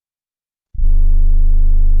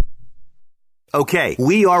Okay,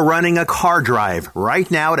 we are running a car drive right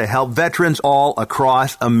now to help veterans all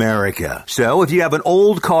across America. So if you have an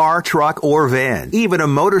old car, truck, or van, even a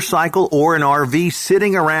motorcycle or an RV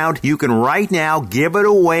sitting around, you can right now give it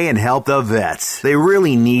away and help the vets. They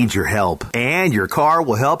really need your help. And your car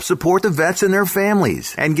will help support the vets and their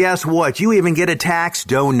families. And guess what? You even get a tax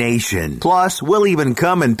donation. Plus, we'll even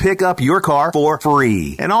come and pick up your car for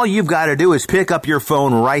free. And all you've got to do is pick up your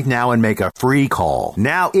phone right now and make a free call.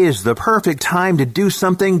 Now is the perfect time to do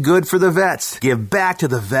something good for the vets. Give back to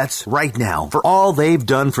the vets right now for all they've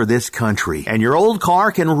done for this country. And your old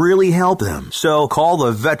car can really help them. So call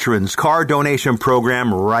the Veterans Car Donation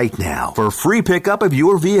Program right now for free pickup of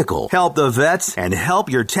your vehicle. Help the vets and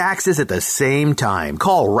help your taxes at the same time.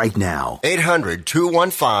 Call right now.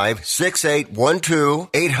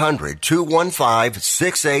 800-215-6812.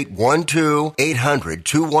 800-215-6812.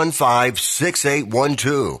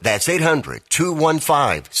 800-215-6812. That's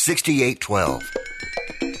 800-215-6812.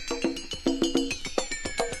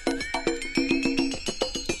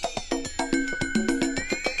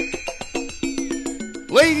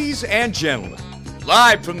 Ladies and gentlemen,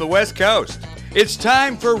 live from the West Coast, it's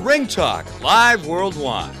time for Ring Talk Live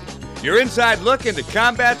Worldwide. Your inside look into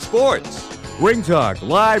combat sports. Ring Talk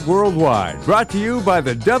Live Worldwide, brought to you by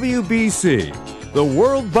the WBC, the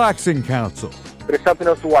World Boxing Council. But it's something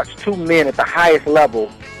else to watch two men at the highest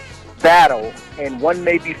level battle, and one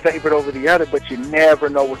may be favored over the other, but you never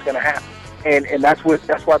know what's going to happen. And that's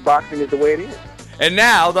why boxing is the way it is. And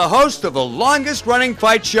now, the host of the longest-running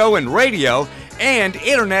fight show in radio and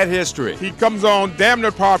internet history. He comes on damn near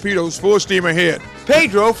torpedoes, full steam ahead.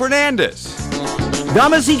 Pedro Fernandez.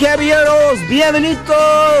 Damas y caballeros,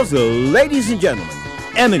 bienvenidos, ladies and gentlemen.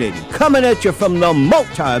 Emanating, coming at you from the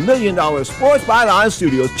multi-million-dollar Sports Byline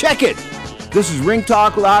Studios. Check it. This is Ring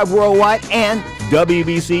Talk Live Worldwide and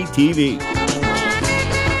WBC TV.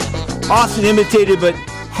 Often imitated but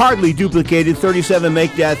hardly duplicated. 37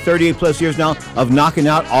 make that, 38 plus years now of knocking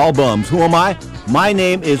out all bums. Who am I? My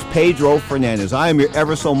name is Pedro Fernandez. I am your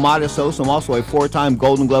ever so modest host. I'm also a 4-time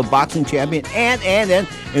Golden Glove boxing champion and an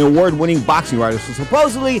award-winning boxing writer. So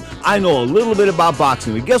supposedly, I know a little bit about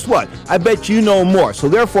boxing. But guess what? I bet you know more. So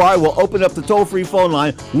therefore, I will open up the toll-free phone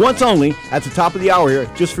line once only at the top of the hour here,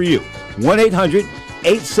 just for you.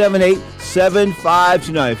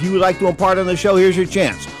 1-800-878-7529. If you would like to impart on the show, here's your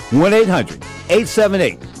chance.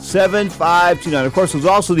 1-800-878-7529. Of course, there's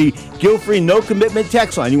also the guilt-free, no-commitment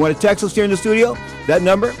text line. You want to text us here in the studio? That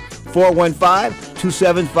number,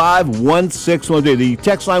 415-275-1613. The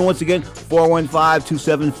text line, once again,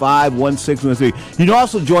 415-275-1613. You can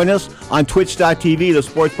also join us on twitch.tv, the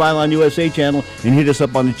Sports Byline USA channel, and hit us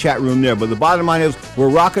up on the chat room there. But the bottom line is, we're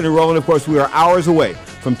rocking and rolling. Of course, we are hours away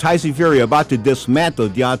from Tyson Fury about to dismantle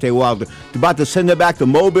Deontay Wilder, about to send him back to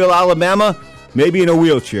Mobile, Alabama, maybe in a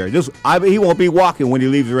wheelchair. He won't be walking when he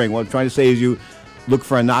leaves the ring. What I'm trying to say is you look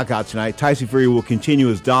for a knockout tonight. Tyson Fury will continue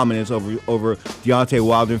his dominance over Deontay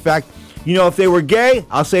Wilder. In fact, if they were gay,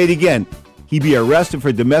 I'll say it again, he'd be arrested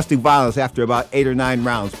for domestic violence after about 8 or 9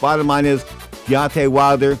 rounds. Bottom line is, Deontay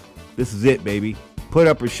Wilder, this is it, baby. Put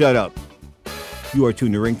up or shut up. You are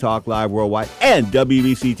tuned to Ring Talk Live Worldwide and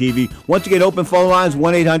WBC TV. Once again, open phone lines,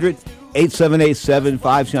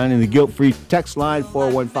 1-800-878-7529, and the guilt-free text line,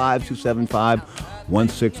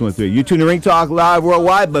 415-275-1613. You tune to Ring Talk Live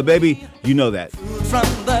Worldwide, but baby, you know that. From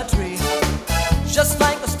the tree, just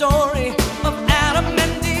like the story of Adam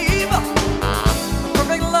and Eve.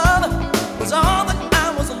 Perfect love was all that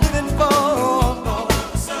I was living for. All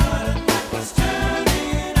of a sudden, life was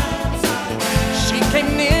turning upside down. She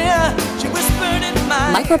came near, she whispered in my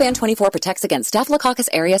Microban 24 protects against Staphylococcus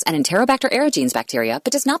aureus and Enterobacter aerogenes bacteria,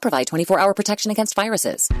 but does not provide 24-hour protection against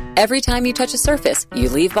viruses. Every time you touch a surface, you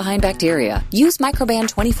leave behind bacteria. Use Microban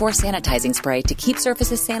 24 sanitizing spray to keep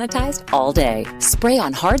surfaces sanitized all day. Spray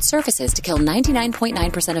on hard surfaces to kill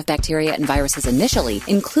 99.9% of bacteria and viruses initially,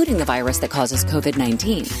 including the virus that causes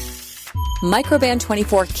COVID-19. Microban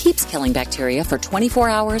 24 keeps killing bacteria for 24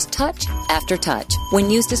 hours, touch after touch. When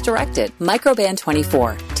used as directed, Microban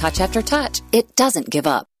 24, touch after touch, it doesn't give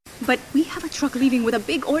up. But we have a truck leaving with a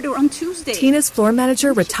big order on Tuesday. Tina's floor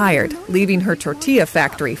manager retired, leaving her tortilla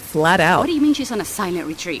factory flat out. What do you mean she's on a silent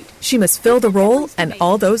retreat? She must fill the role and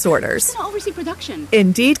all those orders. I'll oversee production.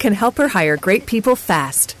 Indeed can help her hire great people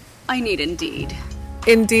fast. I need Indeed.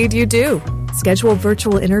 Indeed you do. Schedule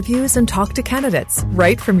virtual interviews and talk to candidates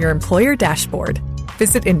right from your employer dashboard.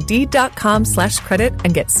 Visit Indeed.com/credit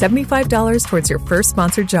and get $75 towards your first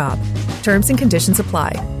sponsored job. Terms and conditions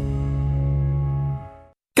apply.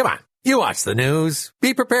 Come on, You watch the news.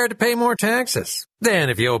 Be prepared to pay more taxes. Then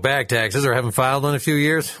if you owe back taxes or haven't filed in a few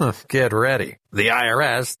years, get ready. The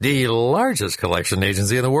IRS, the largest collection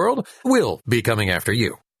agency in the world, will be coming after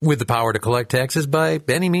you with the power to collect taxes by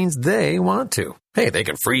any means they want to. Hey, they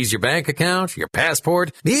can freeze your bank account, your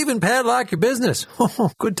passport, even padlock your business.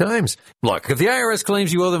 Good times. Look, if the IRS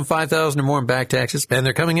claims you owe them $5,000 or more in back taxes and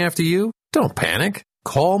they're coming after you, don't panic.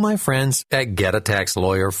 Call my friends at Get a Tax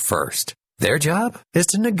Lawyer first. Their job is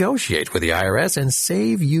to negotiate with the IRS and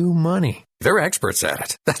save you money. They're experts at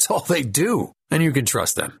it. That's all they do, and you can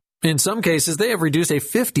trust them. In some cases, they have reduced a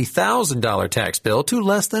 $50,000 tax bill to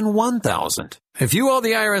less than $1,000. If you owe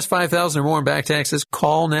the IRS $5,000 or more in back taxes,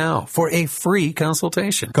 call now for a free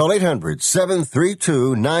consultation. Call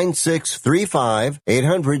 800-732-9635.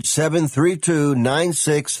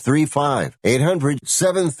 800-732-9635.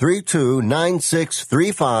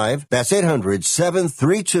 800-732-9635. That's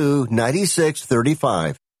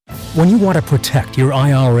 800-732-9635. When you want to protect your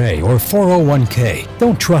IRA or 401k,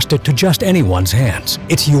 don't trust it to just anyone's hands.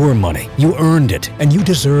 It's your money. You earned it, and you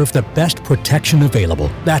deserve the best protection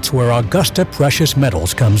available. That's where Augusta Precious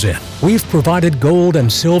Metals comes in. We've provided gold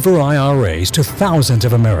and silver IRAs to thousands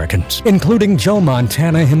of Americans, including Joe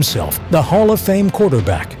Montana himself, the Hall of Fame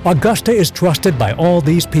quarterback. Augusta is trusted by all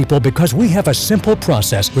these people because we have a simple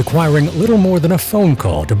process requiring little more than a phone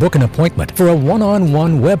call to book an appointment for a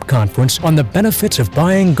one-on-one web conference on the benefits of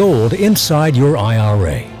buying gold inside your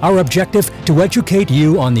IRA. Our objective, to educate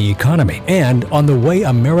you on the economy and on the way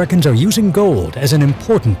Americans are using gold as an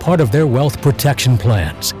important part of their wealth protection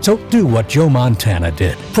plans. So do what Joe Montana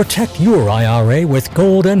did. Protect your IRA with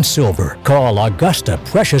gold and silver. Call Augusta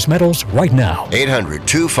Precious Metals right now.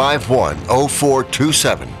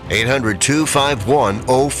 800-251-0427.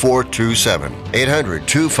 800-251-0427.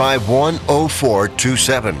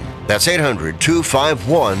 800-251-0427. That's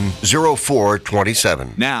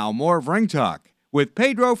 800-251-0427. Now, more of Ring Talk with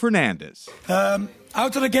Pedro Fernandez. How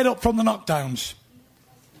did I get up from the knockdowns?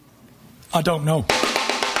 I don't know.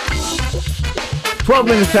 12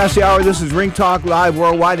 minutes past the hour. This is Ring Talk live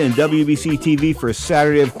worldwide and WBC TV for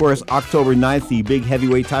Saturday, of course, October 9th, the big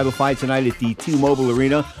heavyweight title fight tonight at the T-Mobile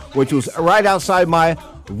Arena, which was right outside my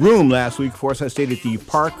room last week. Of course, I stayed at the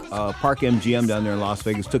Park MGM down there in Las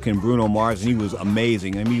Vegas. Took in Bruno Mars, and he was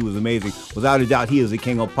amazing. I mean, he was amazing. Without a doubt, he is the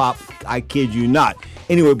king of pop. I kid you not.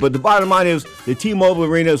 Anyway, but the bottom line is the T-Mobile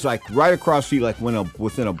Arena is like right across the street, like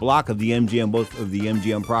within a block of the MGM, both of the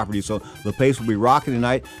MGM properties. So the place will be rocking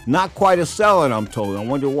tonight. Not quite a sellout, I'm told. I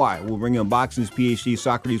wonder why. We'll bring in boxing's PHD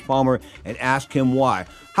Socrates Palmer and ask him why.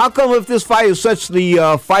 How come if this fight is such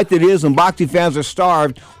the fight that it is and boxing fans are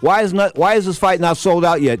starved, why is this fight not sold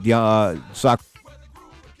out yet, Socrates?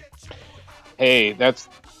 Hey, that's a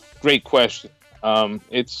great question.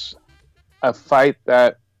 It's a fight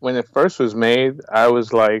that when it first was made, I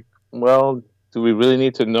was like, well, do we really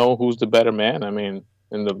need to know who's the better man? I mean,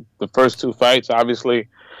 in the first two fights, obviously,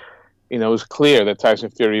 it was clear that Tyson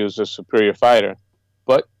Fury was a superior fighter.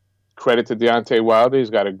 But credit to Deontay Wilder, he's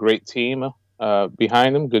got a great team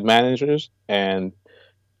behind him, good managers, and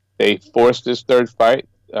they forced this third fight.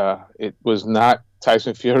 It was not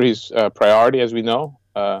Tyson Fury's priority, as we know.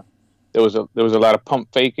 There was a lot of pump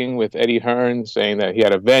faking with Eddie Hearn saying that he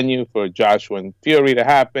had a venue for Joshua and Fury to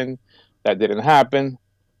happen. That didn't happen,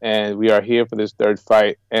 and we are here for this third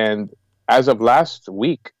fight. And as of last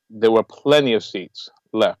week, there were plenty of seats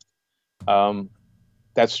left.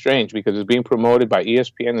 That's strange because it's being promoted by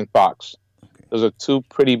ESPN and Fox. Those are two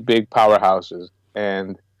pretty big powerhouses,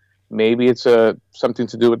 and maybe it's something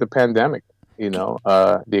to do with the pandemic.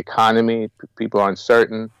 The economy, people are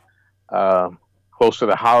uncertain. Close to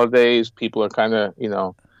the holidays, people are kind of,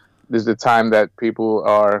 this is the time that people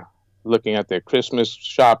are looking at their Christmas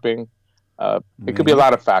shopping. It could be a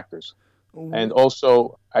lot of factors. And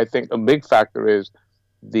also, I think a big factor is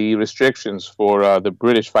the restrictions for the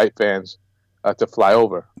British fight fans to fly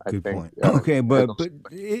over. Good point. Okay, but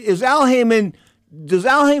does Al Heyman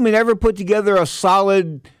ever put together a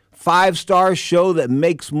solid 5-star show that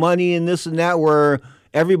makes money and this and that, where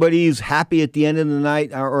everybody's happy at the end of the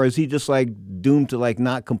night, or is he just like doomed to like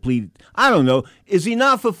not complete? I don't know. Is he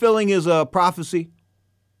not fulfilling his prophecy?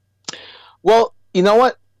 Well, you know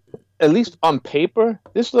what? At least on paper,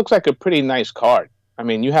 this looks like a pretty nice card. I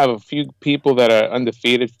mean, you have a few people that are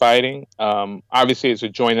undefeated fighting. Obviously, it's a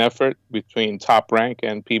joint effort between Top Rank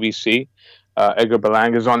and PBC. Edgar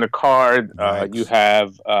Belanga's on the card. You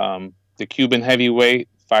have the Cuban heavyweight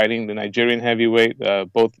fighting the Nigerian heavyweight,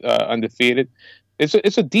 both undefeated.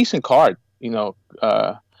 It's a decent card,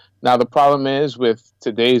 Now the problem is with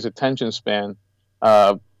today's attention span,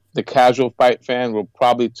 the casual fight fan will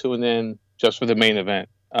probably tune in just for the main event.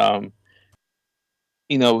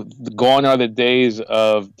 gone are the days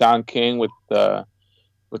of Don King with the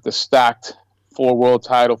stacked 4 world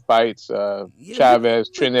title fights, Chavez,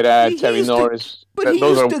 Trinidad, Terry Norris. But he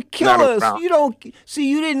those used to kill not us. around. You don't see.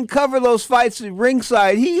 You didn't cover those fights at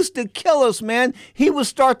ringside. He used to kill us, man. He would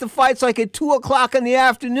start the fights like at 2:00 in the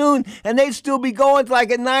afternoon, and they'd still be going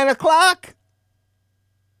like at 9:00.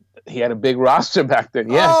 He had a big roster back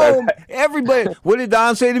then. Yes, Oh, everybody. What did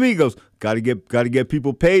Don say to me? He goes, "Got to get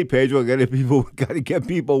people paid, Pedro. Got to get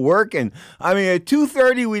people working." I mean, at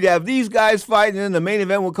 2:30 we'd have these guys fighting, and then the main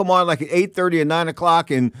event would come on like at 8:30 and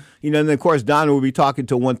 9:00, and and then of course Don would be talking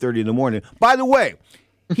till 1:30 in the morning. By the way,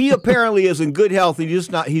 he apparently is in good health.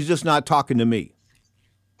 He's just not talking to me.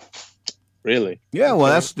 Really? Yeah.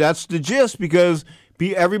 Well, that's the gist, because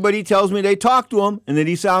everybody tells me they talk to him and that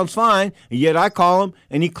he sounds fine, and yet I call him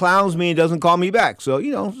and he clowns me and doesn't call me back. So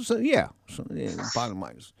yeah. Bottom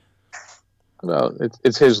line is, well,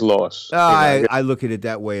 it's his loss. I look at it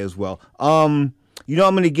that way as well. I'm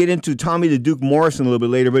going to get into Tommy the Duke Morrison a little bit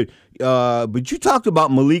later, but you talked about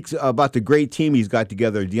about the great team he's got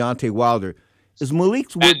together, Deontay Wilder. Would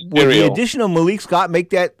the addition of Malik Scott make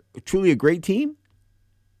that truly a great team?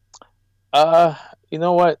 You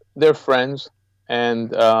know what? They're friends.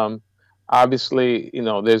 And obviously,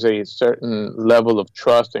 there's a certain level of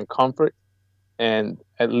trust and comfort. And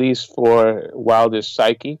at least for Wilder's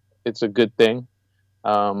psyche, it's a good thing.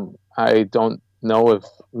 I don't know if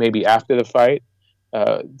maybe after the fight,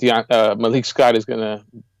 Malik Scott is going to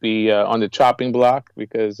be on the chopping block,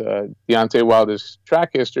 because Deontay Wilder's track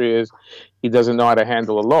history is he doesn't know how to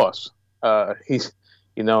handle a loss.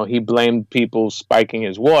 He blamed people spiking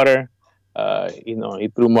his water. He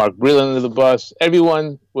threw Mark Breland under the bus.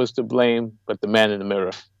 Everyone was to blame but the man in the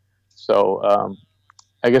mirror. So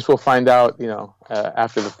I guess we'll find out,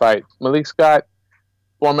 after the fight. Malik Scott,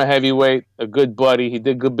 former heavyweight, a good buddy. He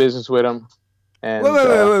did good business with him. And,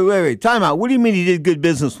 wait. Time out. What do you mean he did good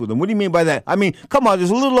business with him? What do you mean by that? I mean, come on,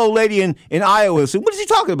 there's a little old lady in Iowa. So what is he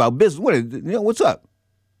talking about? Business? What's up?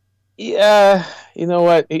 Yeah, you know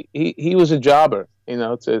what? He was a jobber,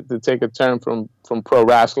 to take a term from pro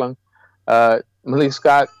wrestling. Malik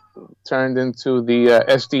Scott turned into the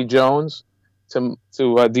SD Jones to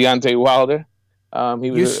Deontay Wilder.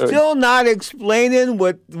 You're still not explaining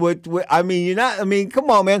what I mean. You're not. I mean, come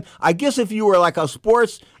on, man. I guess if you were like a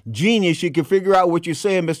sports genius, you could figure out what you're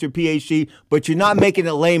saying, Mr. PhD. But you're not making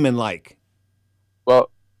it layman-like. Well,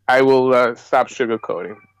 I will stop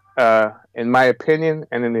sugarcoating. In my opinion,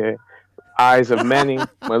 and in the eyes of many,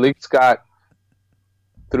 Malik Scott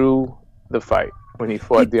threw the fight. When he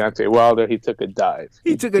fought Deontay Wilder, he took a dive.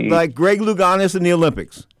 He took it like Greg Louganis in the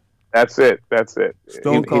Olympics. That's it.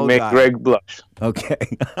 Stone cold he made dive. Greg blush. Okay.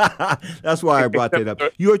 That's why I brought that up.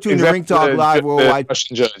 You are tuned to Ring Talk Live Worldwide.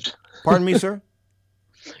 Russian judge. Pardon me, sir?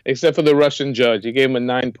 Except for the Russian judge. He gave him a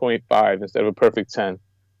 9.5 instead of a perfect 10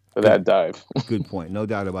 for that dive. Good point. No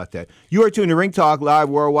doubt about that. You are tuned to Ring Talk Live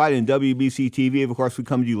Worldwide and WBC TV. Of course, we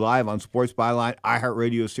come to you live on Sports Byline,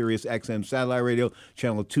 iHeartRadio, Sirius XM Satellite Radio,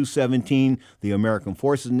 Channel 217, the American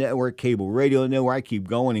Forces Network, Cable Radio Network. I keep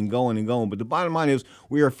going and going and going. But the bottom line is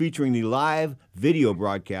we are featuring the live video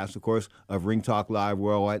broadcast, of course, of Ring Talk Live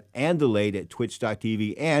Worldwide and delayed at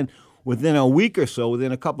twitch.tv. And within a week or so,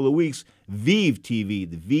 within a couple of weeks, Vive TV,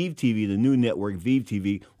 the new network, Vive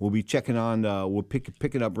TV, will be checking on,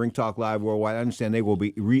 picking up Ring Talk Live Worldwide. I understand they will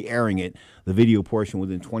be re-airing it, the video portion,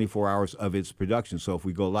 within 24 hours of its production. So if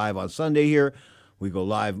we go live on Sunday here, we go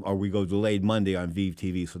live, or we go delayed Monday on Vive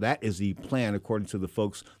TV. So that is the plan, according to the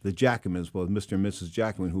folks, the Jackmans, both Mr. and Mrs.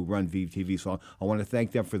 Jackman, who run Vive TV. So I want to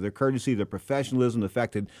thank them for their courtesy, their professionalism, the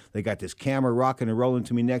fact that they got this camera rocking and rolling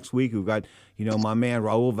to me next week. We've got, my man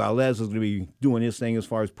Raul Valez is going to be doing his thing as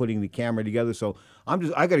far as putting the camera together. So I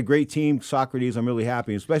got a great team, Socrates. I'm really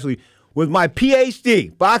happy, especially with my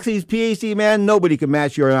PhD, boxing's PhD, man. Nobody can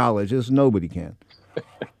match your knowledge. Just nobody can.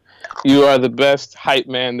 You are the best hype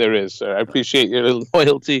man there is, sir. I appreciate your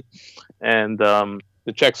loyalty, and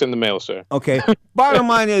the check's in the mail, sir. Okay. Bottom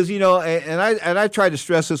line is, and I tried to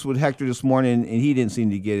stress this with Hector this morning, and he didn't seem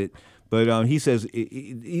to get it. But he says,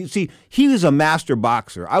 he was a master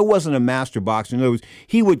boxer. I wasn't a master boxer. In other words,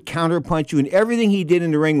 he would counterpunch you, and everything he did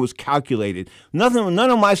in the ring was calculated. None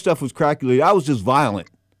of my stuff was calculated. I was just violent.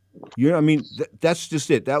 That's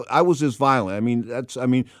just it. I was just violent.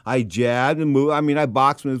 I jabbed and moved. I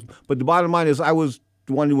boxed. But the bottom line is I was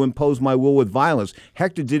the one who imposed my will with violence.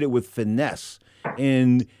 Hector did it with finesse.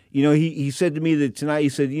 And, he said to me that tonight, he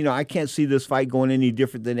said, I can't see this fight going any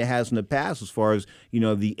different than it has in the past as far as,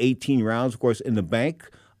 the 18 rounds, of course, in the bank.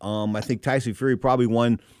 I think Tyson Fury probably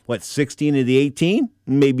won, 16 of the 18?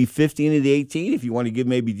 Maybe 15 of the 18, if you want to give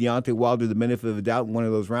maybe Deontay Wilder the benefit of the doubt in one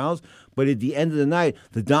of those rounds. But at the end of the night,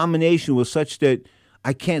 the domination was such that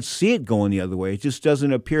I can't see it going the other way. It just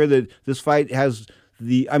doesn't appear that this fight has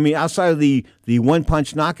outside of the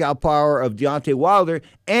one-punch knockout power of Deontay Wilder,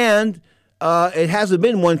 and it hasn't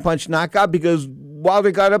been one-punch knockout because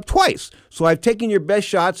Wilder got up twice. So I've taken your best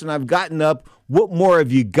shots, and I've gotten up. What more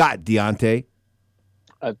have you got, Deontay?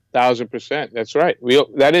 1,000%. That's right.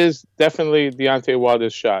 That is definitely Deontay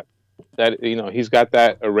Wilder's shot. That he's got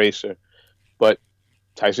that eraser, but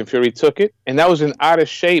Tyson Fury took it, and that was an out of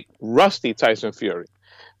shape, rusty Tyson Fury.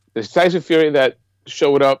 The Tyson Fury that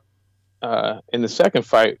showed up in the second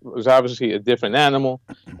fight was obviously a different animal,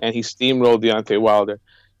 and he steamrolled Deontay Wilder.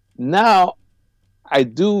 Now, I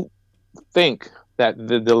do think that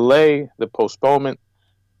the delay, the postponement,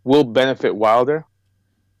 will benefit Wilder,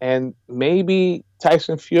 and maybe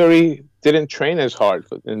Tyson Fury didn't train as hard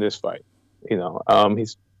in this fight.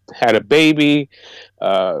 He's had a baby,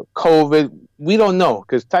 COVID. We don't know,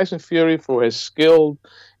 because Tyson Fury, for his skill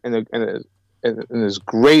and as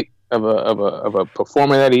great of a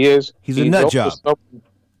performer that he is, he's a nut job.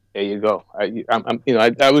 There you go.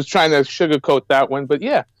 I was trying to sugarcoat that one, but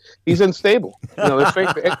yeah, he's unstable.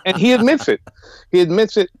 And he admits it.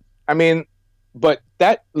 But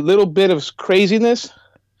that little bit of craziness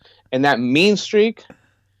and that mean streak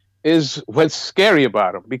is what's scary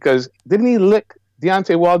about him, because didn't he lick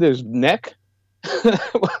Deontay Wilder's neck?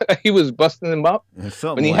 He was busting him up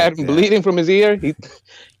when he had him bleeding from his ear. He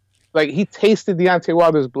tasted Deontay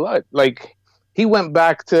Wilder's blood. Like, he went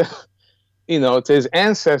back to to his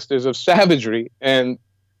ancestors of savagery, and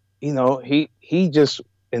he just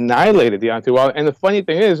annihilated Deontay Wilder. And the funny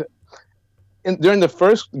thing is, during the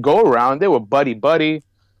first go around, they were buddy.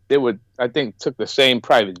 They I think, took the same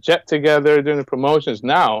private jet together during the promotions.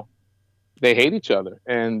 Now they hate each other,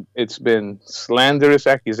 and it's been slanderous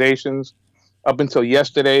accusations. Up until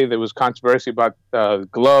yesterday, there was controversy about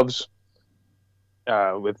gloves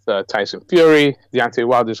with Tyson Fury. Deontay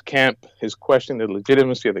Wilder's camp has questioned the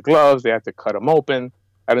legitimacy of the gloves. They had to cut them open.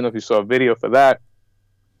 I don't know if you saw a video for that.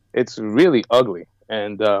 It's really ugly.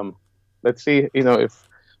 And let's see, if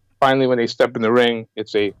finally when they step in the ring,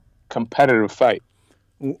 it's a competitive fight.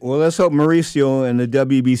 Well, let's hope Mauricio and the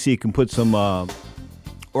WBC can put some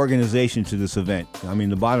organization to this event. I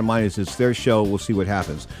mean, the bottom line is it's their show. We'll see what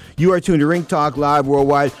happens. You are tuned to Ring Talk Live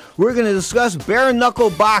Worldwide. We're going to discuss bare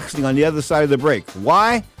knuckle boxing on the other side of the break.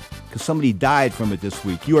 Why? Because somebody died from it this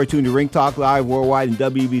week. You are tuned to Ring Talk Live Worldwide and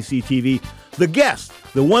WBC TV. The guest,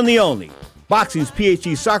 the one, the only, boxing's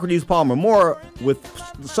PHD Socrates Palmer. More with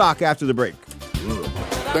Sock after the break.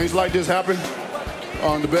 Things like this happen.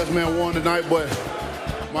 The best man won tonight, but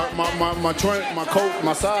my coach,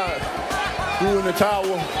 my side, threw in the towel,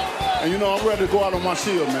 and I'm ready to go out on my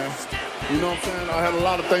shield, man. You know what I'm saying? I had a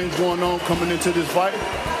lot of things going on coming into this fight,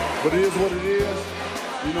 but it is what it is.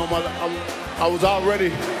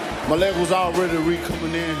 My leg was already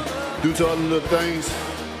coming in due to other little things,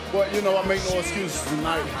 but I make no excuses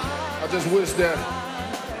tonight. I just wish that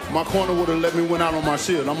my corner would have let me win out on my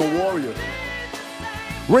shield. I'm a warrior.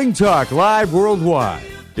 Ring Talk Live Worldwide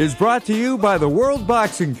is brought to you by the World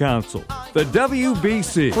Boxing Council, the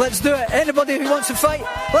WBC. Let's do it. Anybody who wants to fight,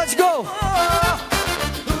 let's go.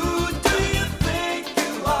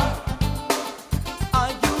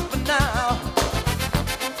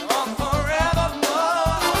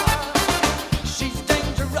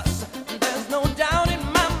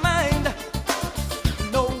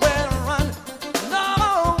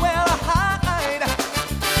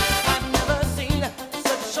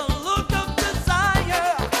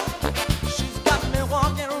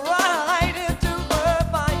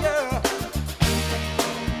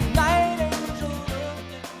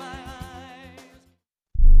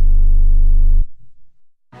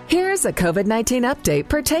 Here's a COVID-19 update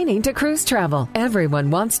pertaining to cruise travel. Everyone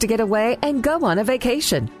wants to get away and go on a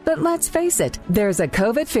vacation. But let's face it, there's a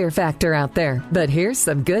COVID fear factor out there. But here's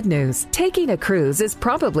some good news. Taking a cruise is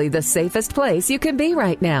probably the safest place you can be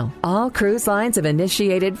right now. All cruise lines have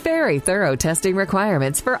initiated very thorough testing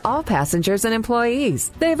requirements for all passengers and employees.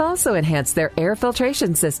 They've also enhanced their air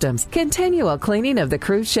filtration systems, continual cleaning of the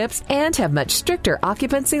cruise ships, and have much stricter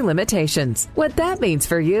occupancy limitations. What that means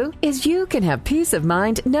for you is you can have peace of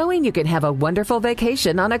mind knowing you can have a wonderful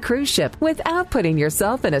vacation on a cruise ship without putting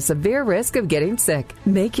yourself in a severe risk of getting sick.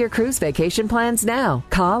 Make your cruise vacation plans now.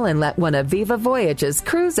 Call and let one of Viva Voyage's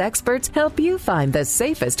cruise experts help you find the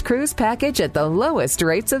safest cruise package at the lowest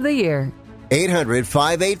rates of the year.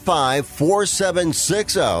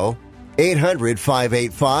 800-585-4760.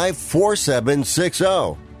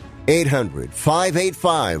 800-585-4760.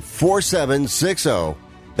 800-585-4760.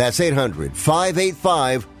 That's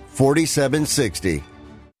 800-585-4760.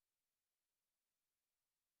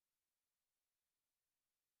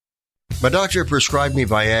 My doctor prescribed me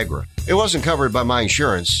Viagra. It wasn't covered by my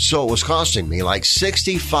insurance, so it was costing me like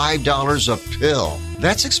 $65 a pill.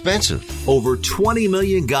 That's expensive. Over 20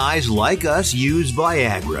 million guys like us use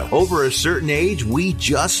Viagra. Over a certain age, we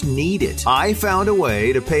just need it. I found a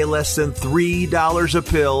way to pay less than $3 a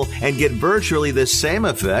pill and get virtually the same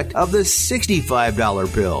effect of the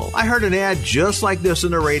 $65 pill. I heard an ad just like this on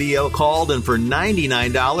the radio, called, and for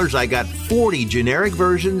 $99, I got 40 generic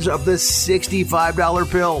versions of the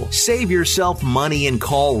 $65 pill. Save yourself money and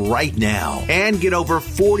call right now and get over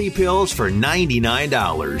 40 pills for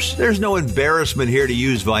 $99. There's no embarrassment here to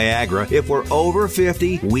use Viagra. If we're over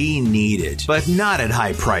 50, we need it, but not at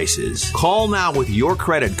high prices. Call now with your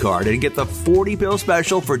credit card and get the 40 pill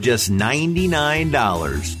special for just $99.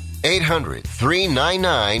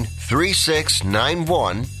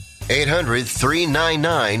 800-399-3691.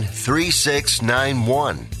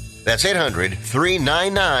 800-399-3691. That's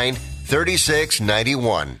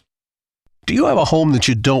 800-399-3691. Do you have a home that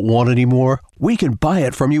you don't want anymore? We can buy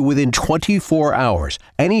it from you within 24 hours.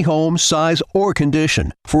 Any home, size, or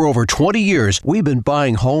condition. For over 20 years, we've been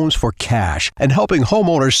buying homes for cash and helping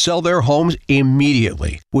homeowners sell their homes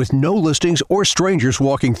immediately, with no listings or strangers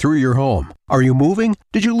walking through your home. Are you moving?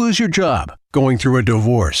 Did you lose your job? Going through a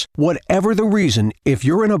divorce? Whatever the reason, if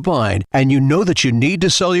you're in a bind and you know that you need to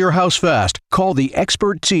sell your house fast, call the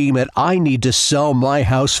expert team at I Need to Sell My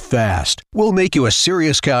House Fast. We'll make you a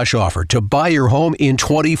serious cash offer to buy your home in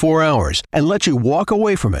 24 hours and let you walk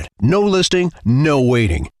away from it. No listing, no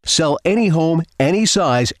waiting. Sell any home, any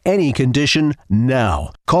size, any condition,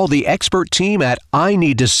 now. Call the expert team at I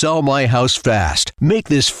Need to Sell My House Fast. Make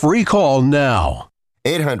this free call now.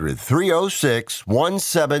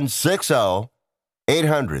 800-306-1760.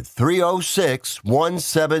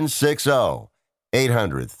 800-306-1760.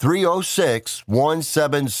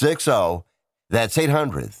 800-306-1760. That's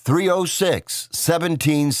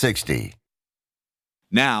 800-306-1760.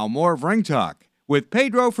 Now, more of Ring Talk with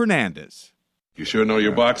Pedro Fernandez. You sure know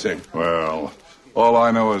your boxing? Well, all I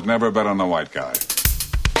know is never bet on the white guy.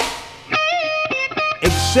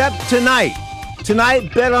 Except tonight.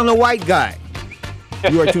 Tonight, bet on the white guy.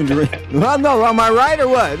 You are tuned to Ring. Well, no, am I right or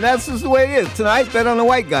what? That's just the way it is. Tonight, bet on the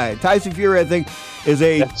white guy. Tyson Fury, I think, is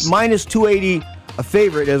a minus 280 a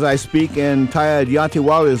favorite as I speak, and Deontay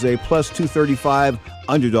Wilder is a plus 235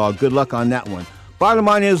 underdog. Good luck on that one. Bottom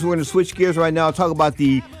line is, we're going to switch gears right now and talk about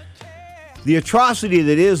the atrocity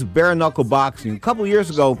that is bare knuckle boxing. A couple of years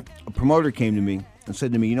ago, a promoter came to me and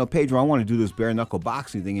said to me, Pedro, I want to do this bare knuckle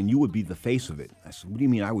boxing thing, and you would be the face of it. I said, what do you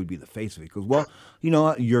mean I would be the face of it? He goes, well,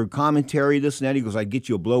 your commentary, this and that. He goes, I'd get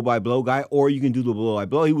you a blow-by-blow guy, or you can do the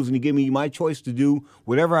blow-by-blow. He was going to give me my choice to do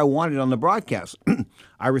whatever I wanted on the broadcast.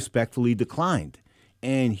 I respectfully declined.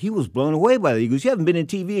 And he was blown away by that. He goes, you haven't been in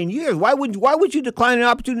TV in years. Why would you decline an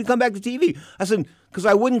opportunity to come back to TV? I said, because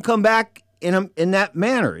I wouldn't come back in that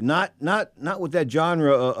manner, not with that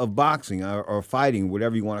genre of boxing or fighting,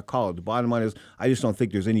 whatever you want to call it. The bottom line is, I just don't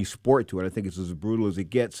think there's any sport to it. I think it's as brutal as it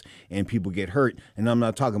gets, and people get hurt. And I'm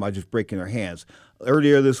not talking about just breaking their hands.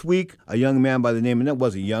 Earlier this week, a young man by the name, and that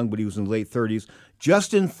wasn't young, but he was in the late 30s,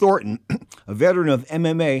 Justin Thornton, a veteran of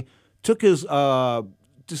MMA, took his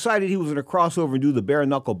decided he was going to cross over and do the bare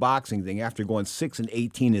knuckle boxing thing after going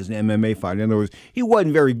 6-18 as an MMA fighter. In other words, he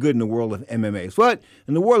wasn't very good in the world of MMA. But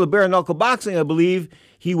in the world of bare knuckle boxing, I believe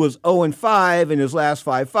he was 0-5 in his last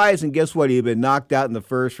 5 fights, and guess what? He had been knocked out in the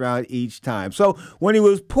first round each time. So when he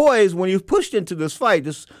was pushed into this fight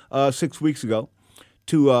 6 weeks ago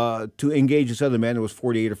to engage this other man who was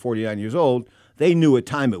 48 or 49 years old, they knew what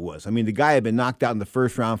time it was. I mean, the guy had been knocked out in the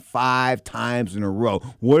first round 5 times in a row.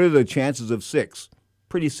 What are the chances of 6?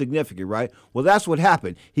 Pretty significant, right? Well, that's what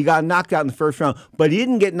happened. He got knocked out in the first round, but he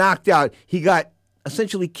didn't get knocked out. He got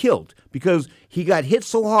essentially killed because he got hit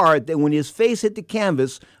so hard that when his face hit the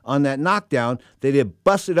canvas on that knockdown, that it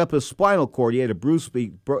busted up his spinal cord. He had a bruise.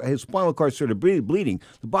 His spinal cord started bleeding.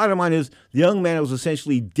 The bottom line is, the young man was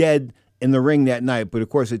essentially dead in the ring that night, but of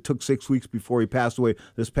course it took 6 weeks before he passed away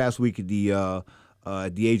this past week at the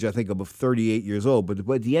age, I think, of 38 years old. But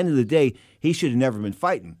at the end of the day, he should have never been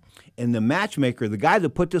fighting. And the matchmaker, the guy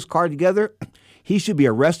that put this card together, he should be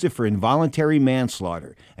arrested for involuntary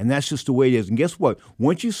manslaughter. And that's just the way it is. And guess what?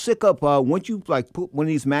 Once you put one of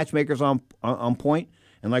these matchmakers on point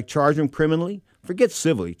and charge them criminally, forget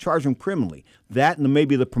civilly, charge them criminally. That, and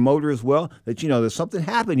maybe the promoter as well, that, there's something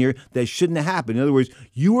happened here that shouldn't have happened. In other words,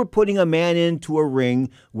 you were putting a man into a ring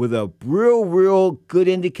with a real good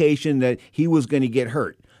indication that he was going to get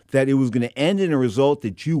hurt. that it was going to end in a result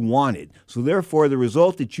that you wanted. So therefore, the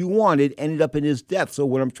result that you wanted ended up in his death. So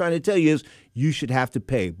what I'm trying to tell you is you should have to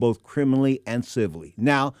pay, both criminally and civilly.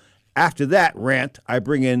 Now, after that rant, I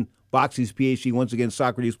bring in boxing's PhD, once again,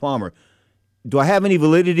 Socrates Palmer. Do I have any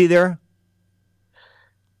validity there?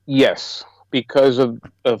 Yes, because of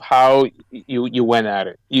how you went at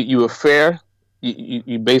it. You were fair.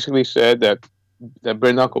 You basically said that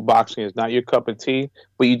bare knuckle boxing is not your cup of tea,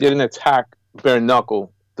 but you didn't attack bare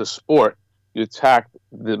knuckle, the sport. You attacked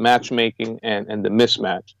the matchmaking and the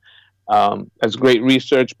mismatch. That's great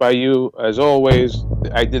research by you, as always.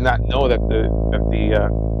 I did not know that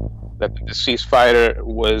the deceased fighter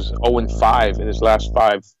was 0-5 in his last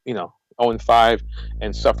 5, 0-5,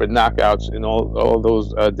 and suffered knockouts in all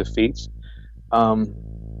those defeats.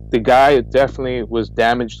 The guy definitely was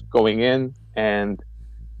damaged going in and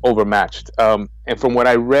overmatched. And from what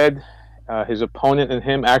I read, his opponent and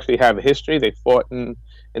him actually have a history. They fought in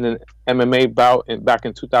an MMA bout back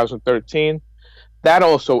in 2013. That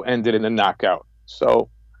also ended in a knockout. So,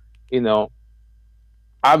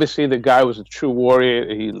 obviously the guy was a true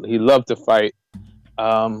warrior. He loved to fight.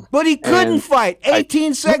 But he couldn't fight.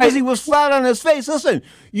 18 seconds, he was flat on his face. Listen,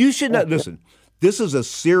 you should not listen. This is a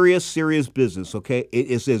serious, serious business, okay?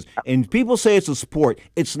 It is. And people say it's a sport.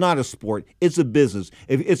 It's not a sport. It's a business.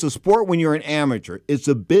 It's a sport when you're an amateur. It's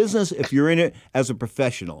a business if you're in it as a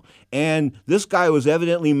professional. And this guy was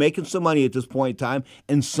evidently making some money at this point in time,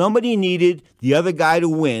 and somebody needed the other guy to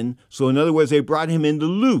win. So in other words, they brought him in to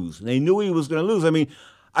lose. They knew he was going to lose.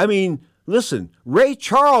 I mean, listen, Ray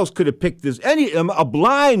Charles could have picked this. A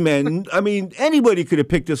blind man, anybody could have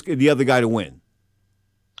picked the other guy to win.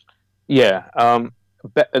 Yeah,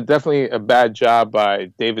 definitely a bad job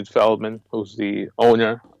by David Feldman, who's the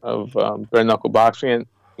owner of bare knuckle boxing. And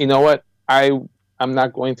you know what? I'm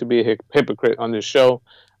not going to be a hypocrite on this show.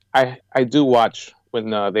 I do watch when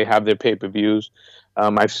they have their pay-per-views.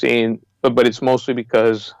 I've seen, but it's mostly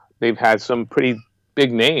because they've had some pretty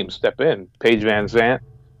big names step in. Paige Van Zandt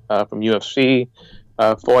from UFC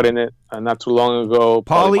fought in it not too long ago.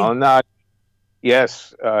 Paulie Malignaggi.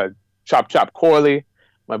 Yes, Chop Corley.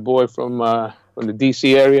 My boy from the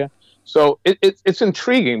DC area. So it's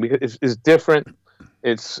intriguing because it's different.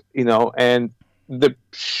 It's, and the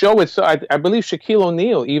show itself, I believe Shaquille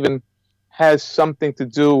O'Neal even has something to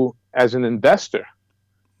do as an investor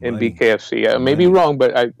in BKFC. I may be wrong,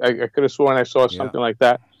 but I could have sworn I saw something like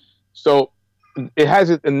that. So it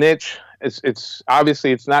has a niche. It's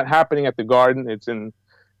obviously it's not happening at the Garden. It's in,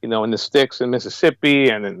 in the sticks in Mississippi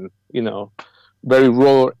and in, very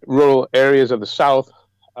rural areas of the South.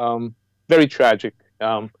 Very tragic,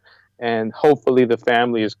 and hopefully the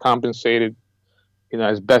family is compensated,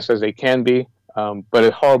 as best as they can be. But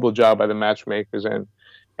a horrible job by the matchmakers, and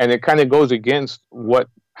it kind of goes against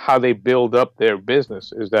how they build up their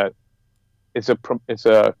business. Is that it's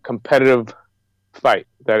a competitive fight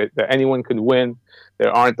that anyone could win.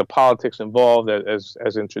 There aren't the politics involved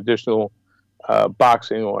as in traditional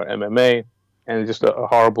boxing or MMA, and just a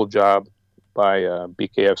horrible job by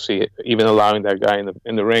BKFC, even allowing that guy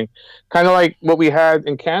in the ring. Kind of like what we had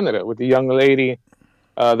in Canada with the young lady,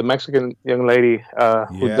 the Mexican young lady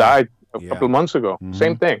who died a couple of months ago. Mm-hmm.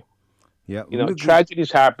 Same thing. Yeah,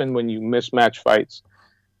 tragedies happen when you mismatch fights,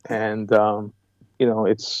 and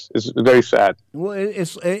it's very sad. Well,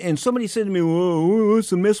 and somebody said to me, "Well,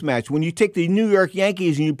 what's a mismatch?" When you take the New York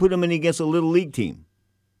Yankees and you put them in against a little league team.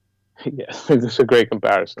 Yes, it's a great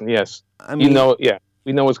comparison. Yes,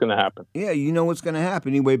 we know what's going to happen. Yeah, you know what's going to happen.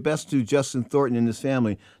 Anyway, best to Justin Thornton and his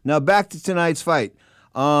family. Now, back to tonight's fight.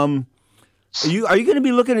 Are you going to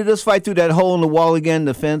be looking at this fight through that hole in the wall again,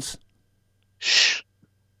 the fence? Shh.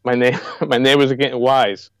 My neighbors are getting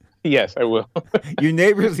wise. Yes, I will. Your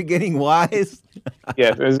neighbors are getting wise?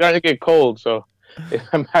 Yes, it's starting to get cold, so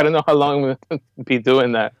I don't know how long I'm going to be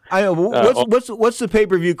doing that. I know. What's the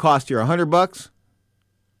pay-per-view cost here, $100?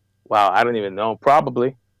 Wow, I don't even know.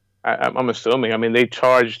 Probably. I'm assuming. I mean, they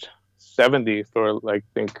charged $70 for, I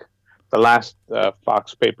think, the last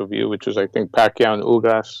Fox pay-per-view, which was, I think, Pacquiao and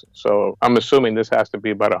Ugas. So I'm assuming this has to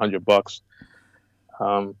be about $100.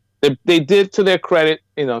 They did, to their credit,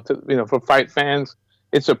 for fight fans,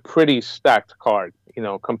 it's a pretty stacked card,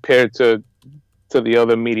 compared to the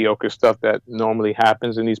other mediocre stuff that normally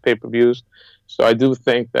happens in these pay-per-views. So I do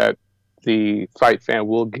think that the fight fan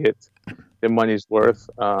will get their money's worth.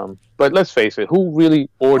 But let's face it, who really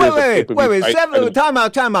orders a pay-per-view fight?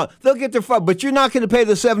 Time out. They'll get their fight, but you're not going to pay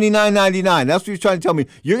the $79.99. That's what you're trying to tell me.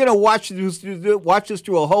 You're going to watch this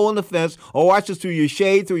through a hole in the fence, or watch this through your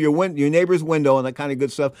shade, through your neighbor's window, and that kind of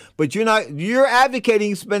good stuff. But you're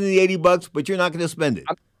advocating spending the $80, but you're not going to spend it.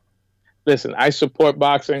 Listen, I support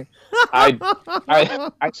boxing.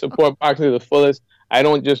 I support boxing to the fullest. I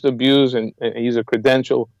don't just abuse and use a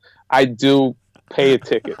credential. I do pay a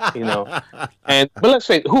ticket, but let's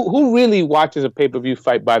say, who really watches a pay-per-view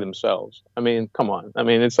fight by themselves? I mean, come on. I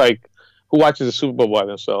mean, it's like, who watches a Super Bowl by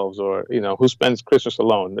themselves, or, who spends Christmas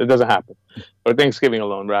alone? It doesn't happen. Or Thanksgiving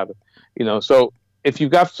alone, rather. So if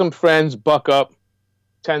you've got some friends, buck up,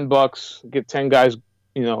 $10, get 10 guys,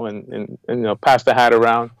 and pass the hat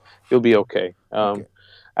around, you'll be okay.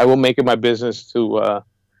 I will make it my business to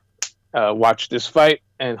watch this fight,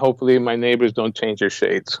 and hopefully my neighbors don't change their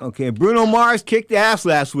shades. Okay, Bruno Mars kicked ass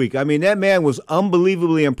last week. I mean, that man was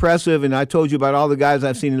unbelievably impressive, and I told you about all the guys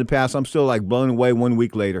I've seen in the past. I'm still blown away 1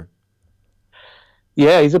 week later.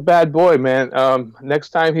 Yeah, he's a bad boy, man.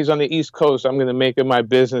 Next time he's on the East Coast, I'm going to make it my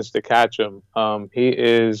business to catch him. He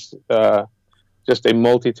is just a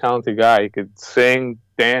multi-talented guy. He could sing,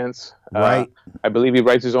 dance. Right. I believe he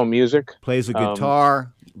writes his own music. Plays the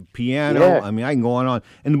guitar, piano. Yeah. I mean, I can go on.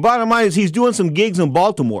 And the bottom line is he's doing some gigs in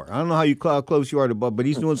Baltimore. I don't know how close you are to Baltimore, but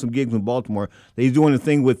he's doing some gigs in Baltimore. He's doing a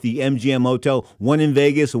thing with the MGM Hotel, one in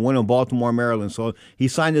Vegas and one in Baltimore, Maryland. So he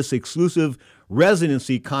signed this exclusive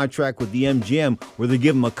residency contract with the MGM where they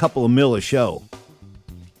give him a couple of mil a show.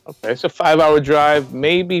 Okay, it's a 5-hour drive.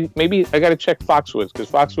 Maybe I got to check Foxwoods, because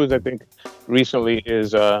Foxwoods, I think, recently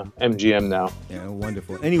is MGM now. Yeah,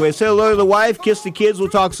 wonderful. Anyway, say hello to the wife, kiss the kids. We'll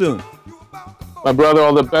talk soon. My brother,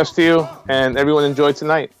 all the best to you, and everyone enjoy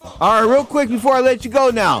tonight. All right, real quick before I let you go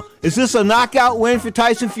now, is this a knockout win for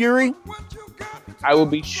Tyson Fury? I will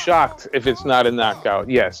be shocked if it's not a knockout.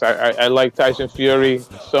 Yes, I like Tyson Fury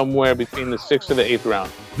somewhere between the 6th and the 8th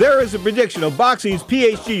round. There is a prediction of boxing's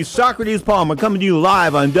PHD Socrates Palmer coming to you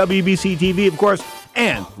live on WBC TV, of course,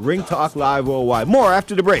 and Ring Talk Live Worldwide. More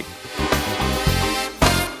after the break.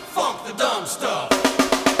 Funk the dumb stuff.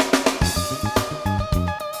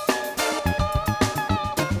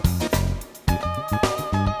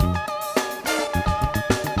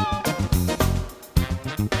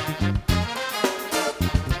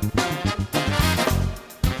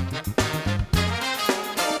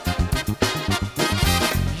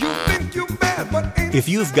 If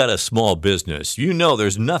you've got a small business, you know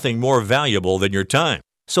there's nothing more valuable than your time.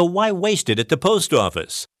 So why waste it at the post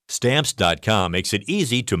office? Stamps.com makes it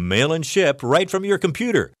easy to mail and ship right from your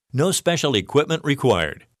computer. No special equipment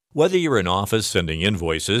required. Whether you're an office sending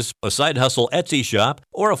invoices, a side hustle Etsy shop,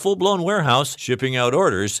 or a full-blown warehouse shipping out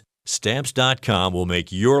orders, Stamps.com will make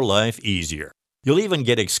your life easier. You'll even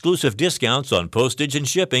get exclusive discounts on postage and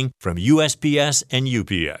shipping from USPS and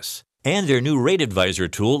UPS. And their new Rate Advisor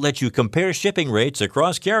tool lets you compare shipping rates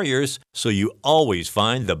across carriers so you always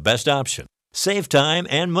find the best option. Save time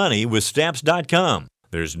and money with Stamps.com.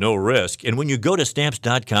 There's no risk, and when you go to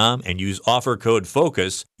Stamps.com and use offer code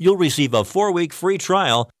FOCUS, you'll receive a 4-week free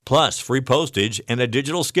trial plus free postage and a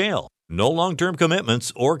digital scale. No long-term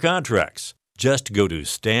commitments or contracts. Just go to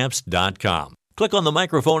Stamps.com. Click on the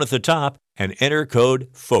microphone at the top and enter code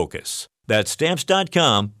FOCUS. That's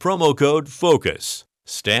Stamps.com, promo code FOCUS.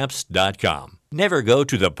 Stamps.com. Never go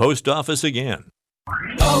to the post office again.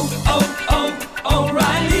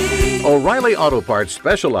 O'Reilly Auto Parts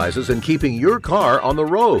specializes in keeping your car on the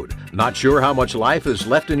road. Not sure how much life is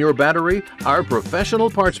left in your battery? Our professional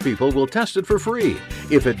parts people will test it for free.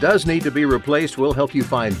 If it does need to be replaced, we'll help you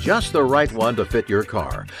find just the right one to fit your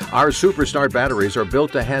car. Our Superstart batteries are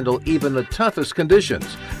built to handle even the toughest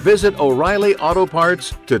conditions. Visit O'Reilly Auto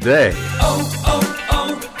Parts today.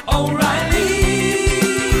 O'Reilly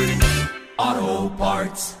Auto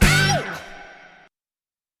Parts.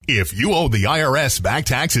 If you owe the IRS back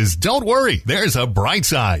taxes, don't worry. There's a bright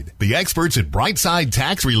side. The experts at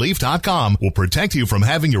BrightSideTaxRelief.com will protect you from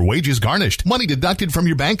having your wages garnished, money deducted from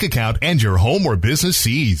your bank account, and your home or business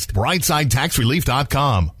seized.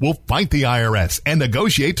 BrightSideTaxRelief.com will fight the IRS and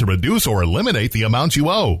negotiate to reduce or eliminate the amount you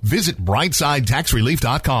owe. Visit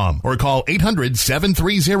BrightSideTaxRelief.com or call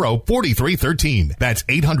 800-730-4313. That's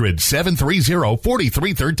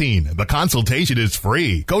 800-730-4313. The consultation is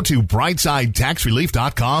free. Go to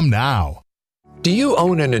BrightSideTaxRelief.com now. Do you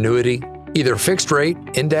own an annuity, either fixed rate,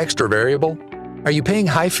 indexed, or variable? Are you paying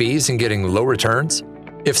high fees and getting low returns?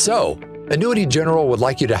 If so, Annuity General would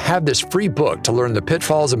like you to have this free book to learn the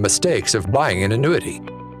pitfalls and mistakes of buying an annuity.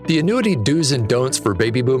 The Annuity Do's and Don'ts for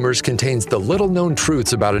Baby Boomers contains the little-known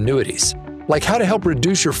truths about annuities, like how to help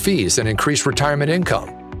reduce your fees and increase retirement income.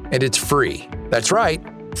 And it's free. That's right,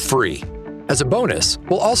 free. As a bonus,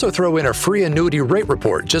 we'll also throw in a free annuity rate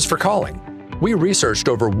report just for calling. We researched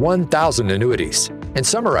over 1,000 annuities and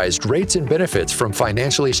summarized rates and benefits from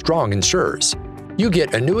financially strong insurers. You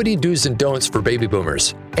get Annuity Do's and Don'ts for Baby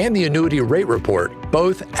Boomers and the Annuity Rate Report,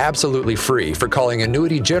 both absolutely free for calling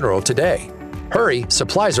Annuity General today. Hurry,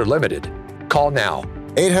 supplies are limited. Call now.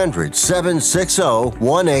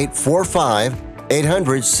 800-760-1845.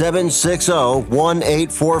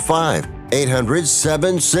 800-760-1845.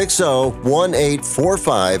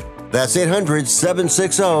 800-760-1845. That's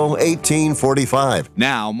 800-760-1845.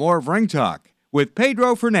 Now, more of Ring Talk with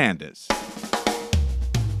Pedro Fernandez.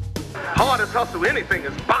 Hardest hustle anything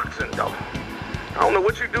is boxing, though. I don't know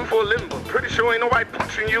what you do for a living, but pretty sure ain't nobody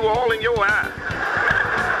punching you all in your eye.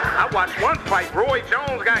 I watched one fight. Roy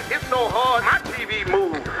Jones got hit so hard, my TV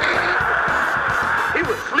moved. He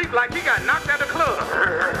was asleep like he got knocked out of the club.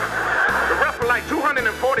 The ref was like 241,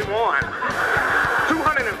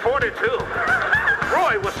 242.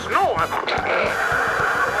 Roy was snoring.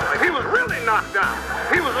 He was really knocked out.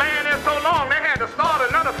 He was laying there so long, they had to start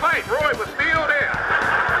another fight. Roy was still there.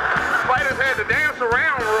 Fighters had to dance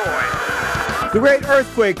around Roy. The Great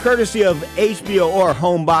Earthquake, courtesy of HBO or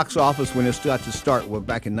Home Box Office when it got to start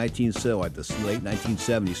back in late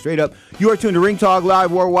 1970s. Straight up, you are tuned to Ring Talk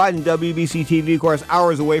Live Worldwide and WBC TV, of course,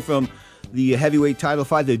 hours away from the heavyweight title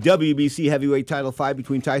fight, the WBC heavyweight title fight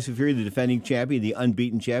between Tyson Fury, the defending champion, the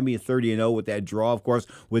unbeaten champion, 30-0 with that draw, of course,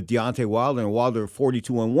 with Deontay Wilder, and Wilder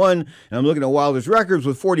 42-1. And I'm looking at Wilder's records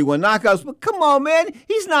with 41 knockouts, but come on, man,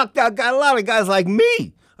 he's knocked out a lot of guys like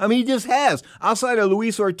me. I mean, he just has. Outside of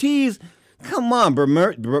Luis Ortiz, come on,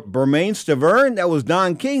 Bermain Stavern, that was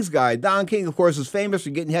Don King's guy. Don King, of course, is famous for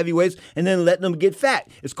getting heavyweights and then letting them get fat.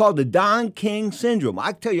 It's called the Don King syndrome.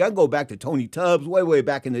 I tell you, I go back to Tony Tubbs, way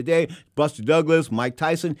back in the day, Buster Douglas, Mike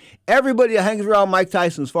Tyson. Everybody that hangs around Mike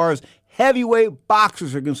Tyson as far as heavyweight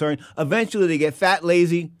boxers are concerned, eventually they get fat,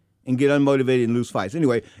 lazy, and get unmotivated and lose fights.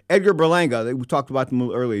 Anyway, Edgar Berlanga, we talked about him a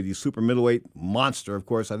little earlier, the super middleweight monster, of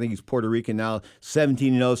course. I think he's Puerto Rican now,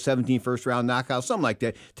 17-0, 17 first-round knockouts, something like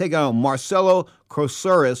that. Taking on Marcelo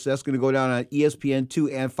Croceres. That's going to go down on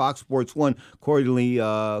ESPN2 and Fox Sports 1, according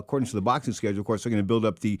to the boxing schedule. Of course, they're going to build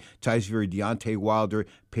up the Tyson Fury Deontay Wilder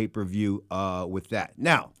pay-per-view with that.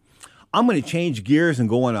 Now, I'm going to change gears and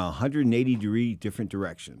go in a 180-degree different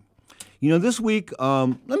direction. You know, this week,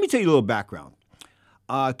 let me tell you a little background.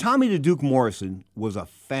 Tommy the Duke Morrison was a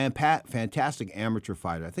fantastic amateur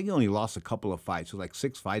fighter. I think he only lost a couple of fights. It was like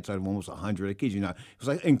 6 fights out of almost 100. I kid you not. It was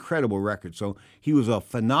like an incredible record. So he was a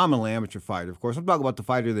phenomenal amateur fighter. Of course, I'm talking about the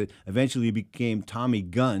fighter that eventually became Tommy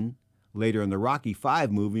Gunn later in the Rocky V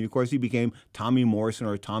movie. And of course, he became Tommy Morrison,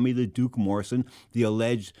 or Tommy the Duke Morrison, the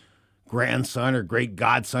alleged grandson or great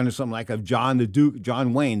godson or something like of John the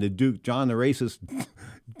racist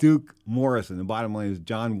Duke Morrison. The bottom line is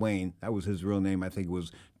John Wayne. That was his real name. I think it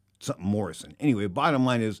was something Morrison. Anyway, bottom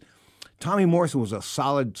line is Tommy Morrison was a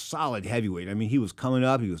solid heavyweight. I mean, he was coming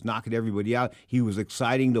up. He was knocking everybody out. He was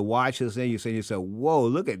exciting to watch. This thing. You say to yourself, whoa,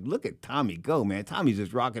 look at Tommy go, man. Tommy's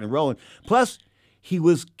just rocking and rolling. Plus, he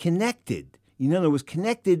was connected. You know, it was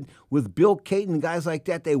connected with Bill Caton and guys like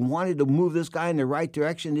that. They wanted to move this guy in the right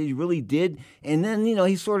direction. They really did. And then, you know,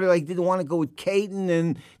 he sort of like didn't want to go with Caton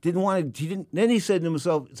and then he said to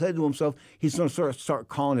himself, he's going to sort of start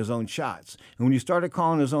calling his own shots. And when he started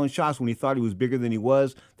calling his own shots, when he thought he was bigger than he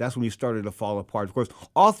was, that's when he started to fall apart. Of course,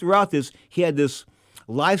 all throughout this, he had this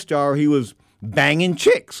lifestyle where he was banging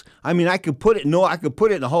chicks. I mean, I could put it in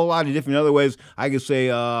a whole lot of different other ways. I could say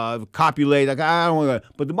copulate. Like I don't want to,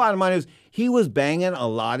 but the bottom line is he was banging a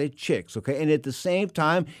lot of chicks, okay? And at the same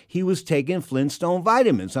time, he was taking Flintstone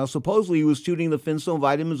vitamins. Now, supposedly he was shooting the Flintstone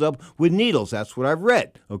vitamins up with needles. That's what I've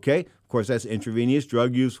read, okay? Of course, that's intravenous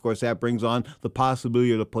drug use. Of course, that brings on the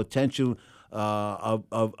possibility or the potential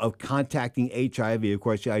of contacting HIV. Of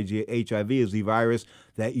course, HIV is the virus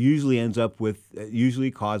that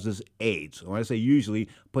usually causes AIDS. When I say usually,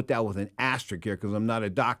 put that with an asterisk here because I'm not a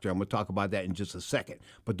doctor. I'm going to talk about that in just a second.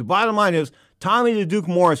 But the bottom line is, Tommy the Duke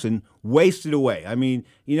Morrison wasted away. I mean,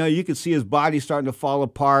 you know, you could see his body starting to fall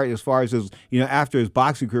apart as far as after his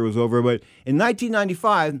boxing career was over. But in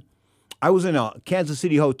 1995, I was in a Kansas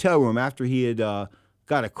City hotel room after he had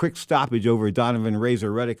got a quick stoppage over Donovan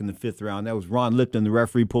Razor-Reddick in the 5th round. That was Ron Lipton, the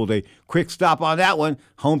referee, pulled a quick stop on that one.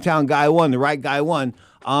 Hometown guy won. The right guy won.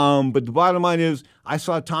 But the bottom line is, I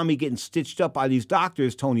saw Tommy getting stitched up by these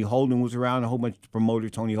doctors. Tony Holden was around, a whole bunch of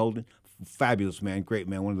promoters. Tony Holden, fabulous man, great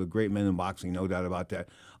man, one of the great men in boxing, no doubt about that.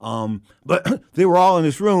 But they were all in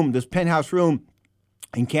this room, this penthouse room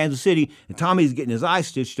in Kansas City, and Tommy's getting his eyes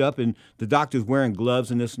stitched up, and the doctor's wearing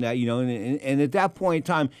gloves and this and that, you know. And at that point in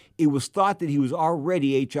time, it was thought that he was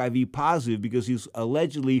already HIV positive because he was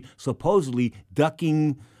supposedly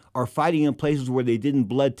ducking or fighting in places where they didn't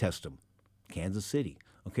blood test him. Kansas City.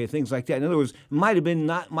 Okay, things like that. In other words, it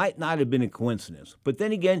might not have been a coincidence. But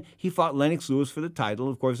then again, he fought Lennox Lewis for the title,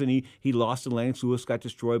 of course, and he lost to Lennox Lewis, got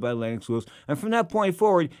destroyed by Lennox Lewis. And from that point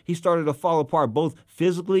forward, he started to fall apart both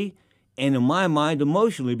physically and in my mind,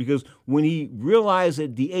 emotionally, because when he realized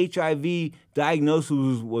that the HIV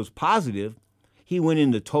diagnosis was positive, he went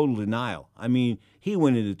into total denial. I mean, he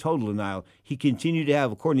went into total denial. He continued to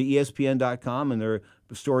have, according to ESPN.com and their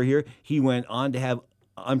story here, he went on to have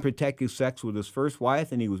unprotected sex with his first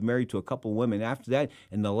wife, and he was married to a couple of women after that.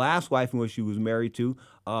 And the last wife in which he was married to,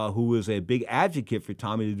 who was a big advocate for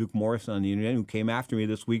Tommy the Duke Morrison on the internet, who came after me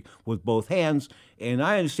this week with both hands. And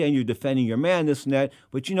I understand you're defending your man, this and that,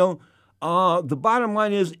 but the bottom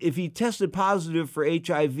line is, if he tested positive for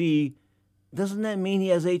HIV, doesn't that mean he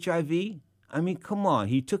has HIV? I mean, come on.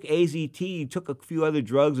 He took AZT, he took a few other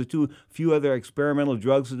drugs, a few other experimental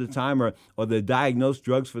drugs at the time, or the diagnosed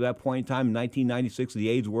drugs for that point in time. In 1996, the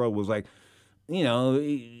AIDS world was like,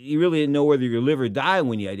 you really didn't know whether you live or die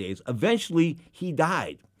when you had AIDS. Eventually, he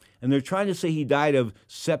died. And they're trying to say he died of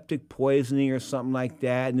septic poisoning or something like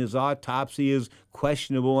that, and his autopsy is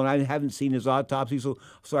questionable, and I haven't seen his autopsy, so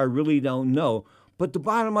I really don't know. But the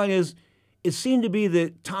bottom line is, it seemed to be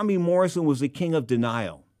that Tommy Morrison was the king of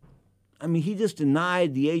denial. I mean, he just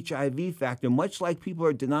denied the HIV factor, much like people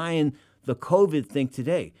are denying the COVID thing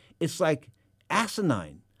today. It's like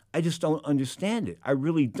asinine. I just don't understand it. I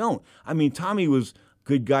really don't. I mean, Tommy was a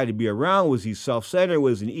good guy to be around. Was he self-centered?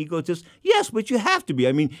 Was he an egotist? Yes, but you have to be.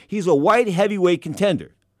 I mean, he's a white heavyweight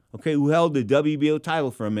contender, okay, who held the WBO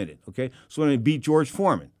title for a minute, okay? So when he beat George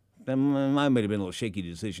Foreman. That might have been a little shaky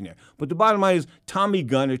decision there. But the bottom line is Tommy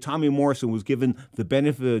Morrison was given the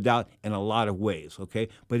benefit of the doubt in a lot of ways, okay?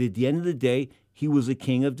 But at the end of the day, he was a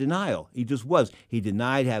king of denial. He just was. He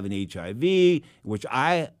denied having HIV, which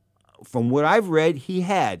from what I've read, he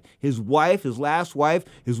had. His last wife,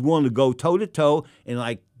 is willing to go toe-to-toe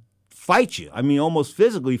and, fight you. I mean, almost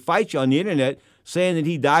physically fight you on the internet, saying that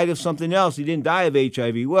he died of something else. He didn't die of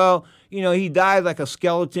HIV. Well, he died like a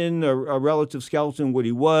skeleton, a relative skeleton, what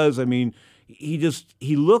he was. I mean, he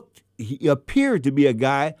appeared to be a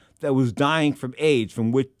guy that was dying from AIDS,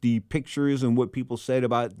 from what the pictures and what people said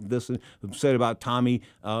about this, said about Tommy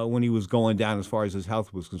when he was going down as far as his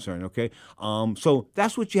health was concerned, okay? So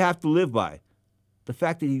that's what you have to live by, the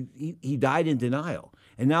fact that he died in denial.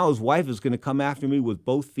 And now his wife is going to come after me with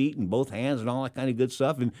both feet and both hands and all that kind of good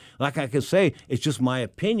stuff. And like I can say, it's just my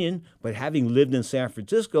opinion, but having lived in San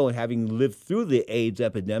Francisco and having lived through the AIDS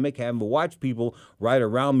epidemic, having watched people right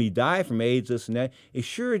around me die from AIDS, this and that, it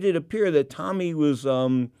sure did appear that Tommy was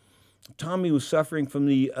suffering from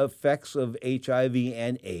the effects of HIV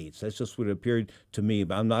and AIDS. That's just what it appeared to me.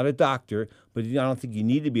 But I'm not a doctor, but I don't think you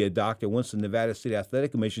need to be a doctor once the Nevada State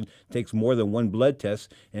Athletic Commission takes more than one blood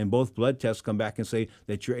test, and both blood tests come back and say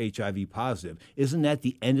that you're HIV positive. Isn't that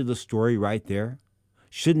the end of the story right there?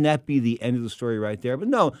 Shouldn't that be the end of the story right there? But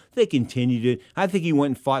no, they continued it. I think he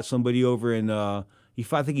went and fought somebody over in I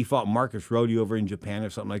think he fought Marcus Rhodey over in Japan or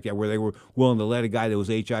something like that, where they were willing to let a guy that was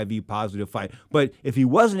HIV positive fight. But if he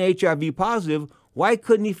wasn't HIV positive, why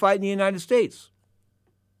couldn't he fight in the United States?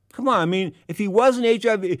 Come on, I mean, if he wasn't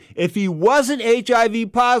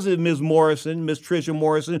HIV positive, Ms. Morrison, Ms. Tricia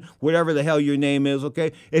Morrison, whatever the hell your name is,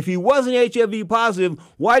 okay? If he wasn't HIV positive,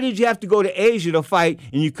 why did you have to go to Asia to fight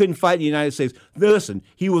and you couldn't fight in the United States? Listen,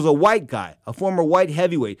 he was a white guy, a former white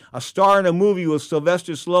heavyweight, a star in a movie with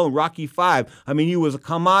Sylvester Stallone, Rocky V. I mean, he was a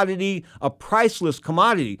commodity, a priceless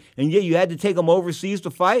commodity, and yet you had to take him overseas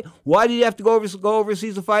to fight? Why did he have to go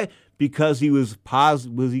overseas to fight? Because he was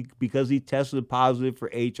positive. Because he tested positive for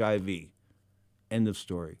HIV. End of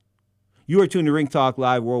story. You are tuned to Ring Talk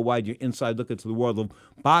Live Worldwide, your inside look into the world of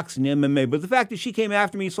boxing and MMA. But the fact that she came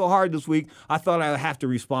after me so hard this week, I thought I would have to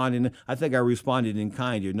respond, and I think I responded in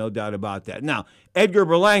kind here, no doubt about that. Now, Edgar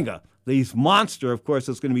Berlanga, this monster, of course,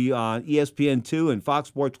 that's going to be on ESPN2 and Fox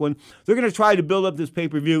Sports 1. They're going to try to build up this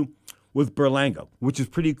pay-per-view with Berlanga, which is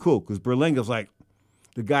pretty cool, because Berlanga's like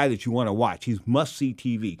the guy that you want to watch. He's must-see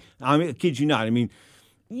TV. I mean, I kid you not. I mean,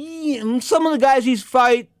 some of the guys he's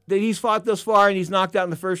fought thus far and he's knocked out in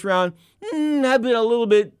the first round have been a little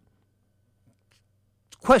bit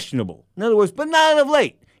questionable. In other words, but not of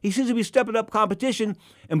late. He seems to be stepping up competition,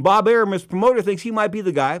 and Bob Arum, his promoter, thinks he might be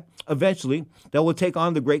the guy, eventually, that will take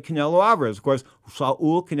on the great Canelo Alvarez. Of course,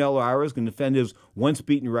 Saul Canelo Alvarez can defend his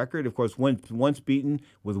once-beaten record. Of course, once beaten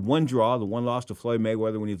with one draw, the one loss to Floyd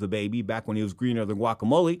Mayweather when he was a baby, back when he was greener than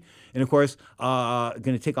guacamole. And, of course, going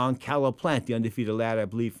to take on Caleb Plant, the undefeated lad, I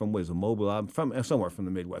believe, from Mobile, from somewhere from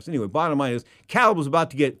the Midwest. Anyway, bottom line is, Caleb was about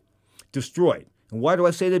to get destroyed. And why do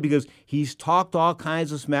I say that? Because he's talked all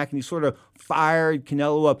kinds of smack and he sort of fired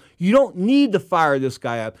Canelo up. You don't need to fire this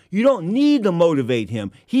guy up. You don't need to motivate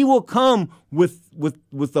him. He will come with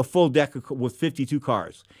a full deck with 52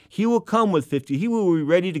 cars. He will come with 50. He will be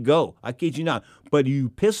ready to go. I kid you not. But you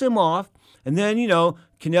piss him off, and then,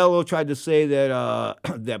 Canelo tried to say that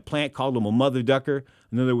that Plant called him a mother ducker.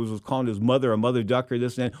 In other words, was calling his mother a mother ducker,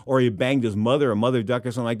 this and that, or he banged his mother a mother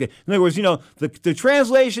ducker, something like that. In other words, the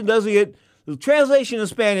translation doesn't get. The translation in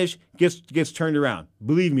Spanish gets turned around.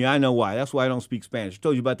 Believe me, I know why. That's why I don't speak Spanish. I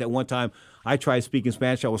told you about that one time I tried speaking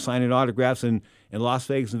Spanish. I was signing autographs in Las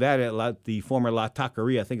Vegas, Nevada, at the former La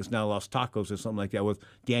Taqueria. I think it's now Los Tacos or something like that, with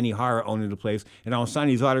Danny Hara owning the place. And I was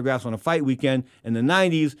signing these autographs on a fight weekend in the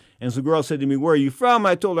 90s. And some girl said to me, "Where are you from?"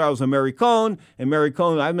 I told her I was Americone. And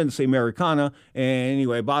Americone, I meant to say Americana. And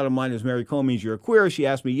anyway, bottom line is Americone means you're a queer. She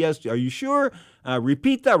asked me, "Yes, are you sure?"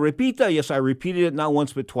 Repita. Yes, I repeated it not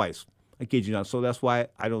once but twice. I kid you not. So that's why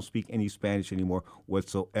I don't speak any Spanish anymore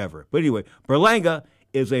whatsoever. But anyway, Berlanga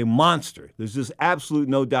is a monster. There's just absolute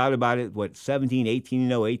no doubt about it. 17,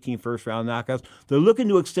 18-0, 18 first-round knockouts. They're looking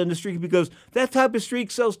to extend the streak because that type of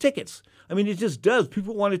streak sells tickets. I mean, it just does.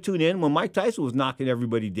 People want to tune in. When Mike Tyson was knocking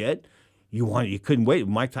everybody dead, you couldn't wait.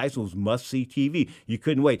 Mike Tyson was must-see TV. You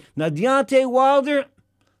couldn't wait. Now, Deontay Wilder,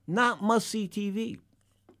 not must-see TV.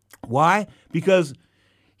 Why? Because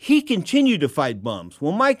he continued to fight bums.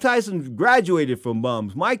 Well, Mike Tyson graduated from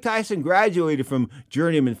bums. Mike Tyson graduated from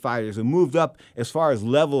journeyman fighters and moved up as far as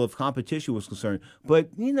level of competition was concerned.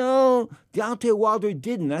 But, Deontay Wilder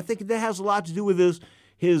didn't. I think that has a lot to do with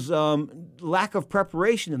his lack of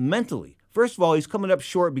preparation mentally. First of all, he's coming up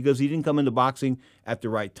short because he didn't come into boxing at the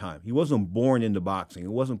right time. He wasn't born into boxing.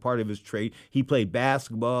 It wasn't part of his trade. He played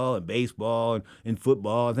basketball and baseball and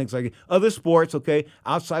football and things like that. Other sports,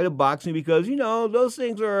 outside of boxing because, those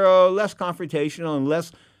things are less confrontational and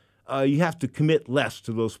less, you have to commit less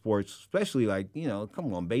to those sports, especially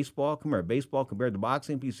come on, baseball. Come here, baseball compared to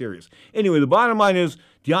boxing. Be serious. Anyway, the bottom line is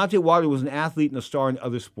Deontay Wilder was an athlete and a star in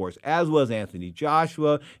other sports, as was Anthony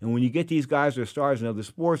Joshua. And when you get these guys that are stars in other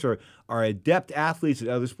sports or are adept athletes in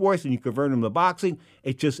other sports and you convert them to boxing,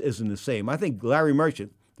 it just isn't the same. I think Larry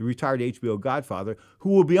Merchant, the retired HBO Godfather,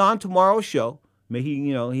 who will be on tomorrow's show,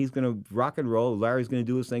 he's going to rock and roll. Larry's going to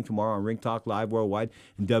do his thing tomorrow on Ringtalk Live Worldwide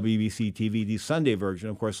and WBC TV, the Sunday version.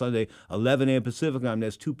 Of course, Sunday, 11 a.m. Pacific time,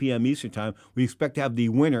 that's 2 p.m. Eastern time. We expect to have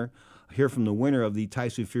hear from the winner of the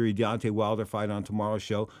Tyson Fury-Deontay Wilder fight on tomorrow's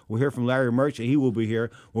show. We'll hear from Larry Merchant. He will be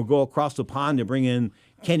here. We'll go across the pond and bring in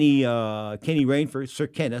Kenny Rainford, Sir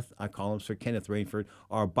Kenneth. I call him Sir Kenneth Rainford,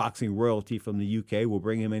 our boxing royalty from the UK. We'll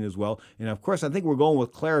bring him in as well. And, of course, I think we're going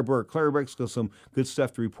with Clara Burke. Clara Burke's got some good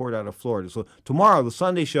stuff to report out of Florida. So tomorrow, the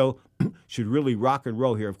Sunday show should really rock and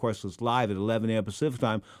roll here. Of course, it's live at 11 a.m. Pacific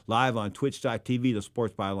time, live on twitch.tv, the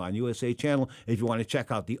Sports Byline USA channel. If you want to check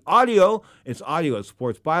out the audio, it's audio at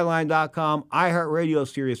sportsbyline.com, iHeartRadio,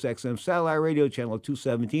 SiriusXM, Satellite Radio, channel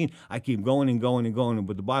 217. I keep going and going and going,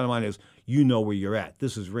 but the bottom line is you know where you're at.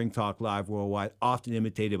 This is Ring Talk Live Worldwide, often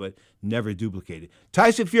imitated but never duplicated.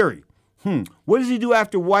 Tyson Fury. What does he do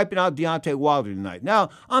after wiping out Deontay Wilder tonight?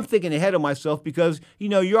 Now, I'm thinking ahead of myself because,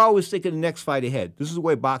 you're always thinking the next fight ahead. This is the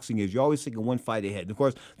way boxing is. You're always thinking one fight ahead. And, of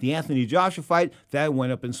course, the Anthony Joshua fight, that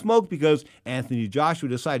went up in smoke because Anthony Joshua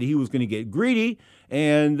decided he was going to get greedy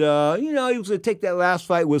and, he was going to take that last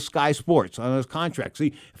fight with Sky Sports on his contract.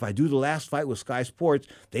 See, if I do the last fight with Sky Sports,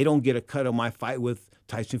 they don't get a cut of my fight with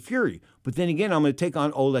Tyson Fury. But then again, I'm going to take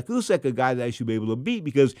on Oleg Usyk, a guy that I should be able to beat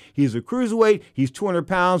because he's a cruiserweight, he's 200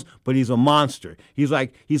 pounds, but he's a monster. He's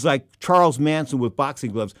like Charles Manson with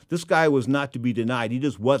boxing gloves. This guy was not to be denied. He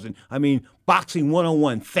just wasn't. I mean, boxing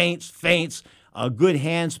 101, feints, good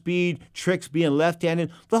hand speed, tricks, being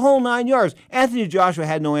left-handed, the whole 9 yards. Anthony Joshua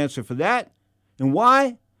had no answer for that. And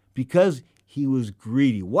why? Because he was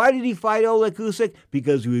greedy. Why did he fight Oleg Usyk?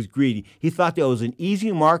 Because he was greedy. He thought that was an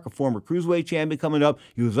easy mark, a former cruiserweight champion coming up.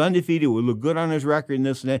 He was undefeated, would look good on his record and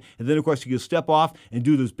this and that. And then, of course, he could step off and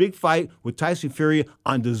do this big fight with Tyson Fury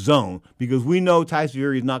on the zone because we know Tyson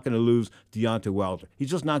Fury is not going to lose Deontay Wilder. He's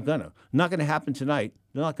just not going to. Not going to happen tonight.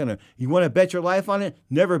 They're not going to. You want to bet your life on it?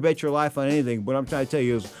 Never bet your life on anything. But I'm trying to tell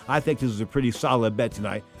you is I think this is a pretty solid bet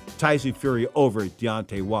tonight. Tyson Fury over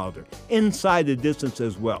Deontay Wilder. Inside the distance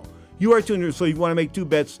as well. You are tuned in, so you want to make two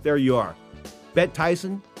bets, there you are. Bet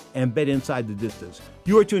Tyson and bet inside the distance.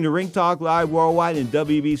 You are tuned to Ring Talk Live Worldwide and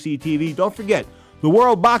WBC TV. Don't forget, the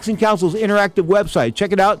World Boxing Council's interactive website.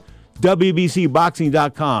 Check it out,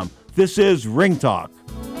 WBCBoxing.com. This is Ring Talk.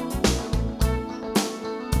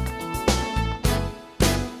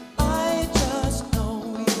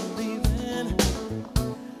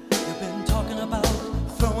 You've been talking about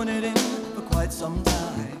throwing it in for quite some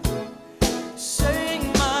time. Say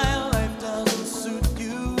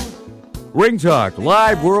Ring Talk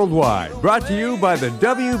Live Worldwide, brought to you by the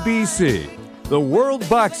WBC, the World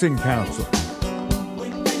Boxing Council.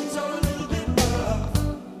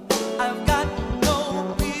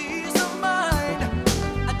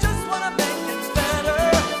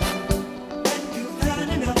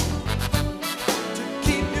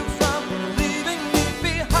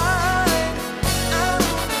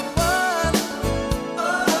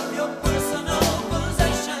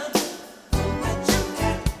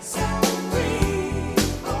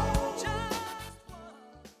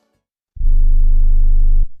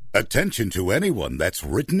 Attention to anyone that's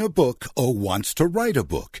written a book or wants to write a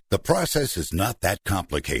book. The process is not that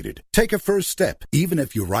complicated. Take a first step. Even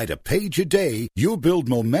if you write a page a day, you'll build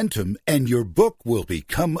momentum and your book will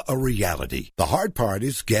become a reality. The hard part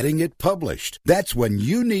is getting it published. That's when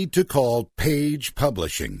you need to call Page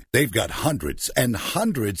Publishing. They've got hundreds and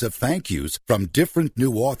hundreds of thank yous from different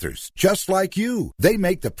new authors, just like you. They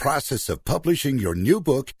make the process of publishing your new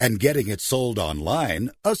book and getting it sold online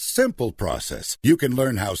a simple process. You can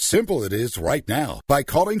learn how simple it is right now by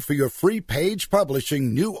calling for your free Page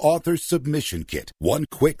Publishing New Author Submission Kit. One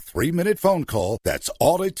quick 3-minute phone call, that's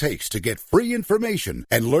all it takes to get free information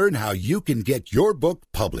and learn how you can get your book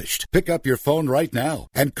published. Pick up your phone right now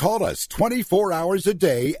and call us 24 hours a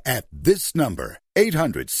day at this number.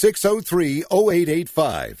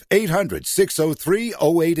 800-603-0885.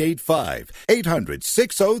 800-603-0885.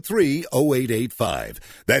 800-603-0885.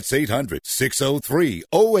 That's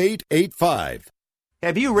 800-603-0885.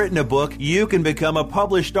 Have you written a book? You can become a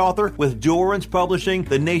published author with Dorrance Publishing,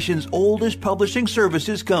 the nation's oldest publishing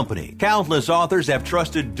services company. Countless authors have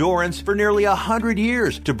trusted Dorrance for nearly 100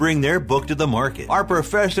 years to bring their book to the market. Our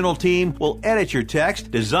professional team will edit your text,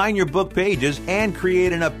 design your book pages, and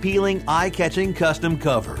create an appealing, eye-catching custom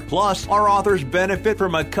cover. Plus, our authors benefit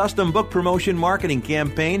from a custom book promotion marketing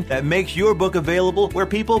campaign that makes your book available where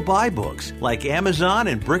people buy books, like Amazon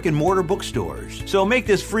and brick-and-mortar bookstores. So make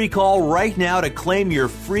this free call right now to claim your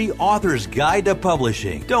free author's guide to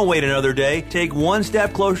publishing. Don't wait another day. Take one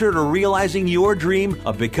step closer to realizing your dream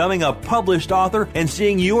of becoming a published author and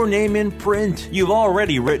seeing your name in print. You've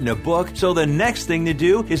already written a book, so the next thing to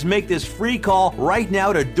do is make this free call right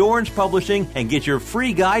now to Dorrance Publishing and get your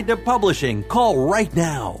free guide to publishing. Call right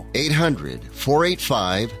now.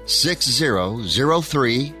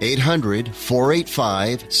 800-485-6003.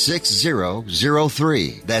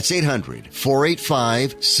 800-485-6003. That's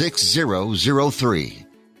 800-485-6003.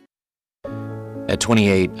 At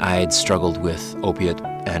 28, I had struggled with opiate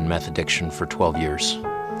and meth addiction for 12 years.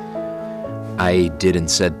 I did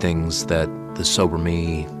and said things that the sober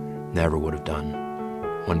me never would have done.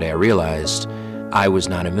 One day I realized I was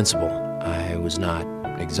not invincible. I was not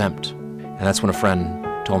exempt. And that's when a friend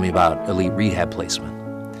told me about Elite Rehab Placement.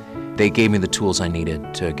 They gave me the tools I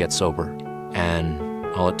needed to get sober, and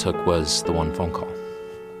all it took was the one phone call.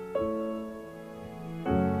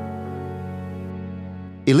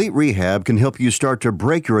 Elite Rehab can help you start to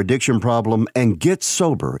break your addiction problem and get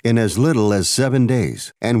sober in as little as 7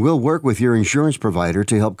 days. And we'll work with your insurance provider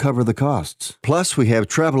to help cover the costs. Plus, we have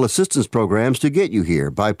travel assistance programs to get you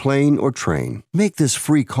here by plane or train. Make this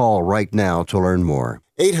free call right now to learn more.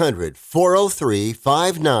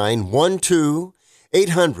 800-403-5912.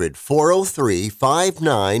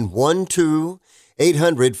 800-403-5912.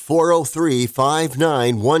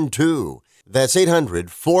 800-403-5912. That's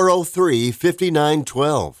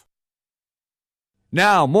 800-403-5912.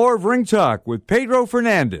 Now, more of Ring Talk with Pedro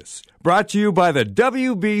Fernandez, brought to you by the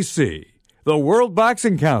WBC, the World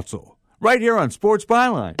Boxing Council, right here on Sports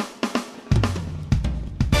Byline.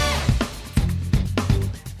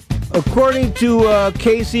 According to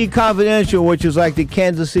KC Confidential, which is like the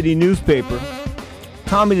Kansas City newspaper,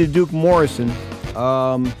 Tommy the Duke Morrison,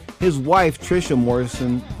 his wife, Tricia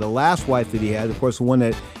Morrison, the last wife that he had, of course, the one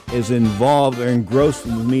that is involved or engrossed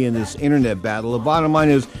with me in this internet battle. The bottom line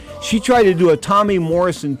is she tried to do a Tommy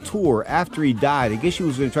Morrison tour after he died. I guess she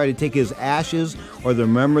was going to try to take his ashes or the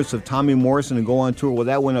remembrance of Tommy Morrison and go on tour. Well,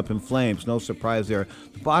 that went up in flames. No surprise there.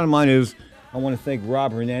 The bottom line is I want to thank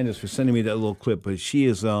Rob Hernandez for sending me that little clip, but she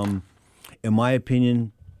is, in my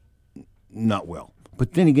opinion, not well.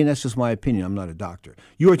 But then again, that's just my opinion. I'm not a doctor.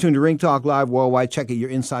 You are tuned to Ring Talk Live Worldwide. Check it, your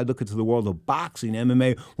inside look into the world of boxing,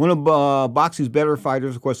 MMA. One of boxing's better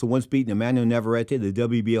fighters, of course, the once beaten Emmanuel Navarrete, the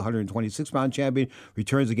WBA 126-pound champion,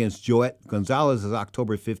 returns against Joet Gonzalez is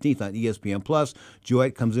October 15th on ESPN+.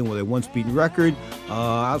 Joet comes in with a once beaten record.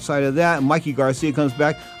 Outside of that, Mikey Garcia comes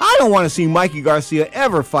back. I don't want to see Mikey Garcia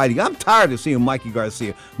ever fighting. I'm tired of seeing Mikey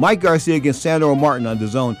Garcia. Mike Garcia against Sandro Martin on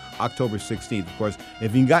DAZN October 16th. Of course,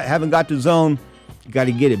 if you haven't got DAZN, You got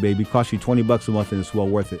to get it, baby. It costs you $20 a month, and it's well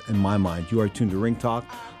worth it in my mind. You are tuned to Ring Talk,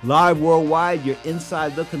 live worldwide. Your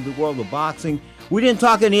inside look into the world of boxing. We didn't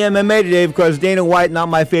talk any MMA today because Dana White, not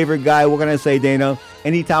my favorite guy. What can I say, Dana?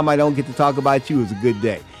 Anytime I don't get to talk about you is a good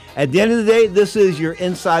day. At the end of the day, this is your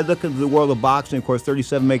inside look into the world of boxing. Of course,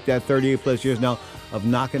 37 make that 38 plus years now of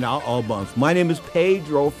knocking out all bumps. My name is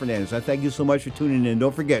Pedro Fernandez. I thank you so much for tuning in.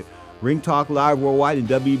 Don't forget, Ring Talk Live Worldwide and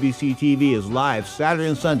WBC TV is live Saturday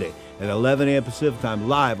and Sunday at 11 a.m. Pacific Time,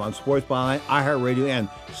 live on Sports Byline, iHeartRadio, and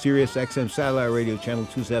Sirius XM Satellite Radio Channel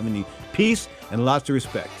 270. Peace and lots of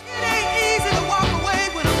respect.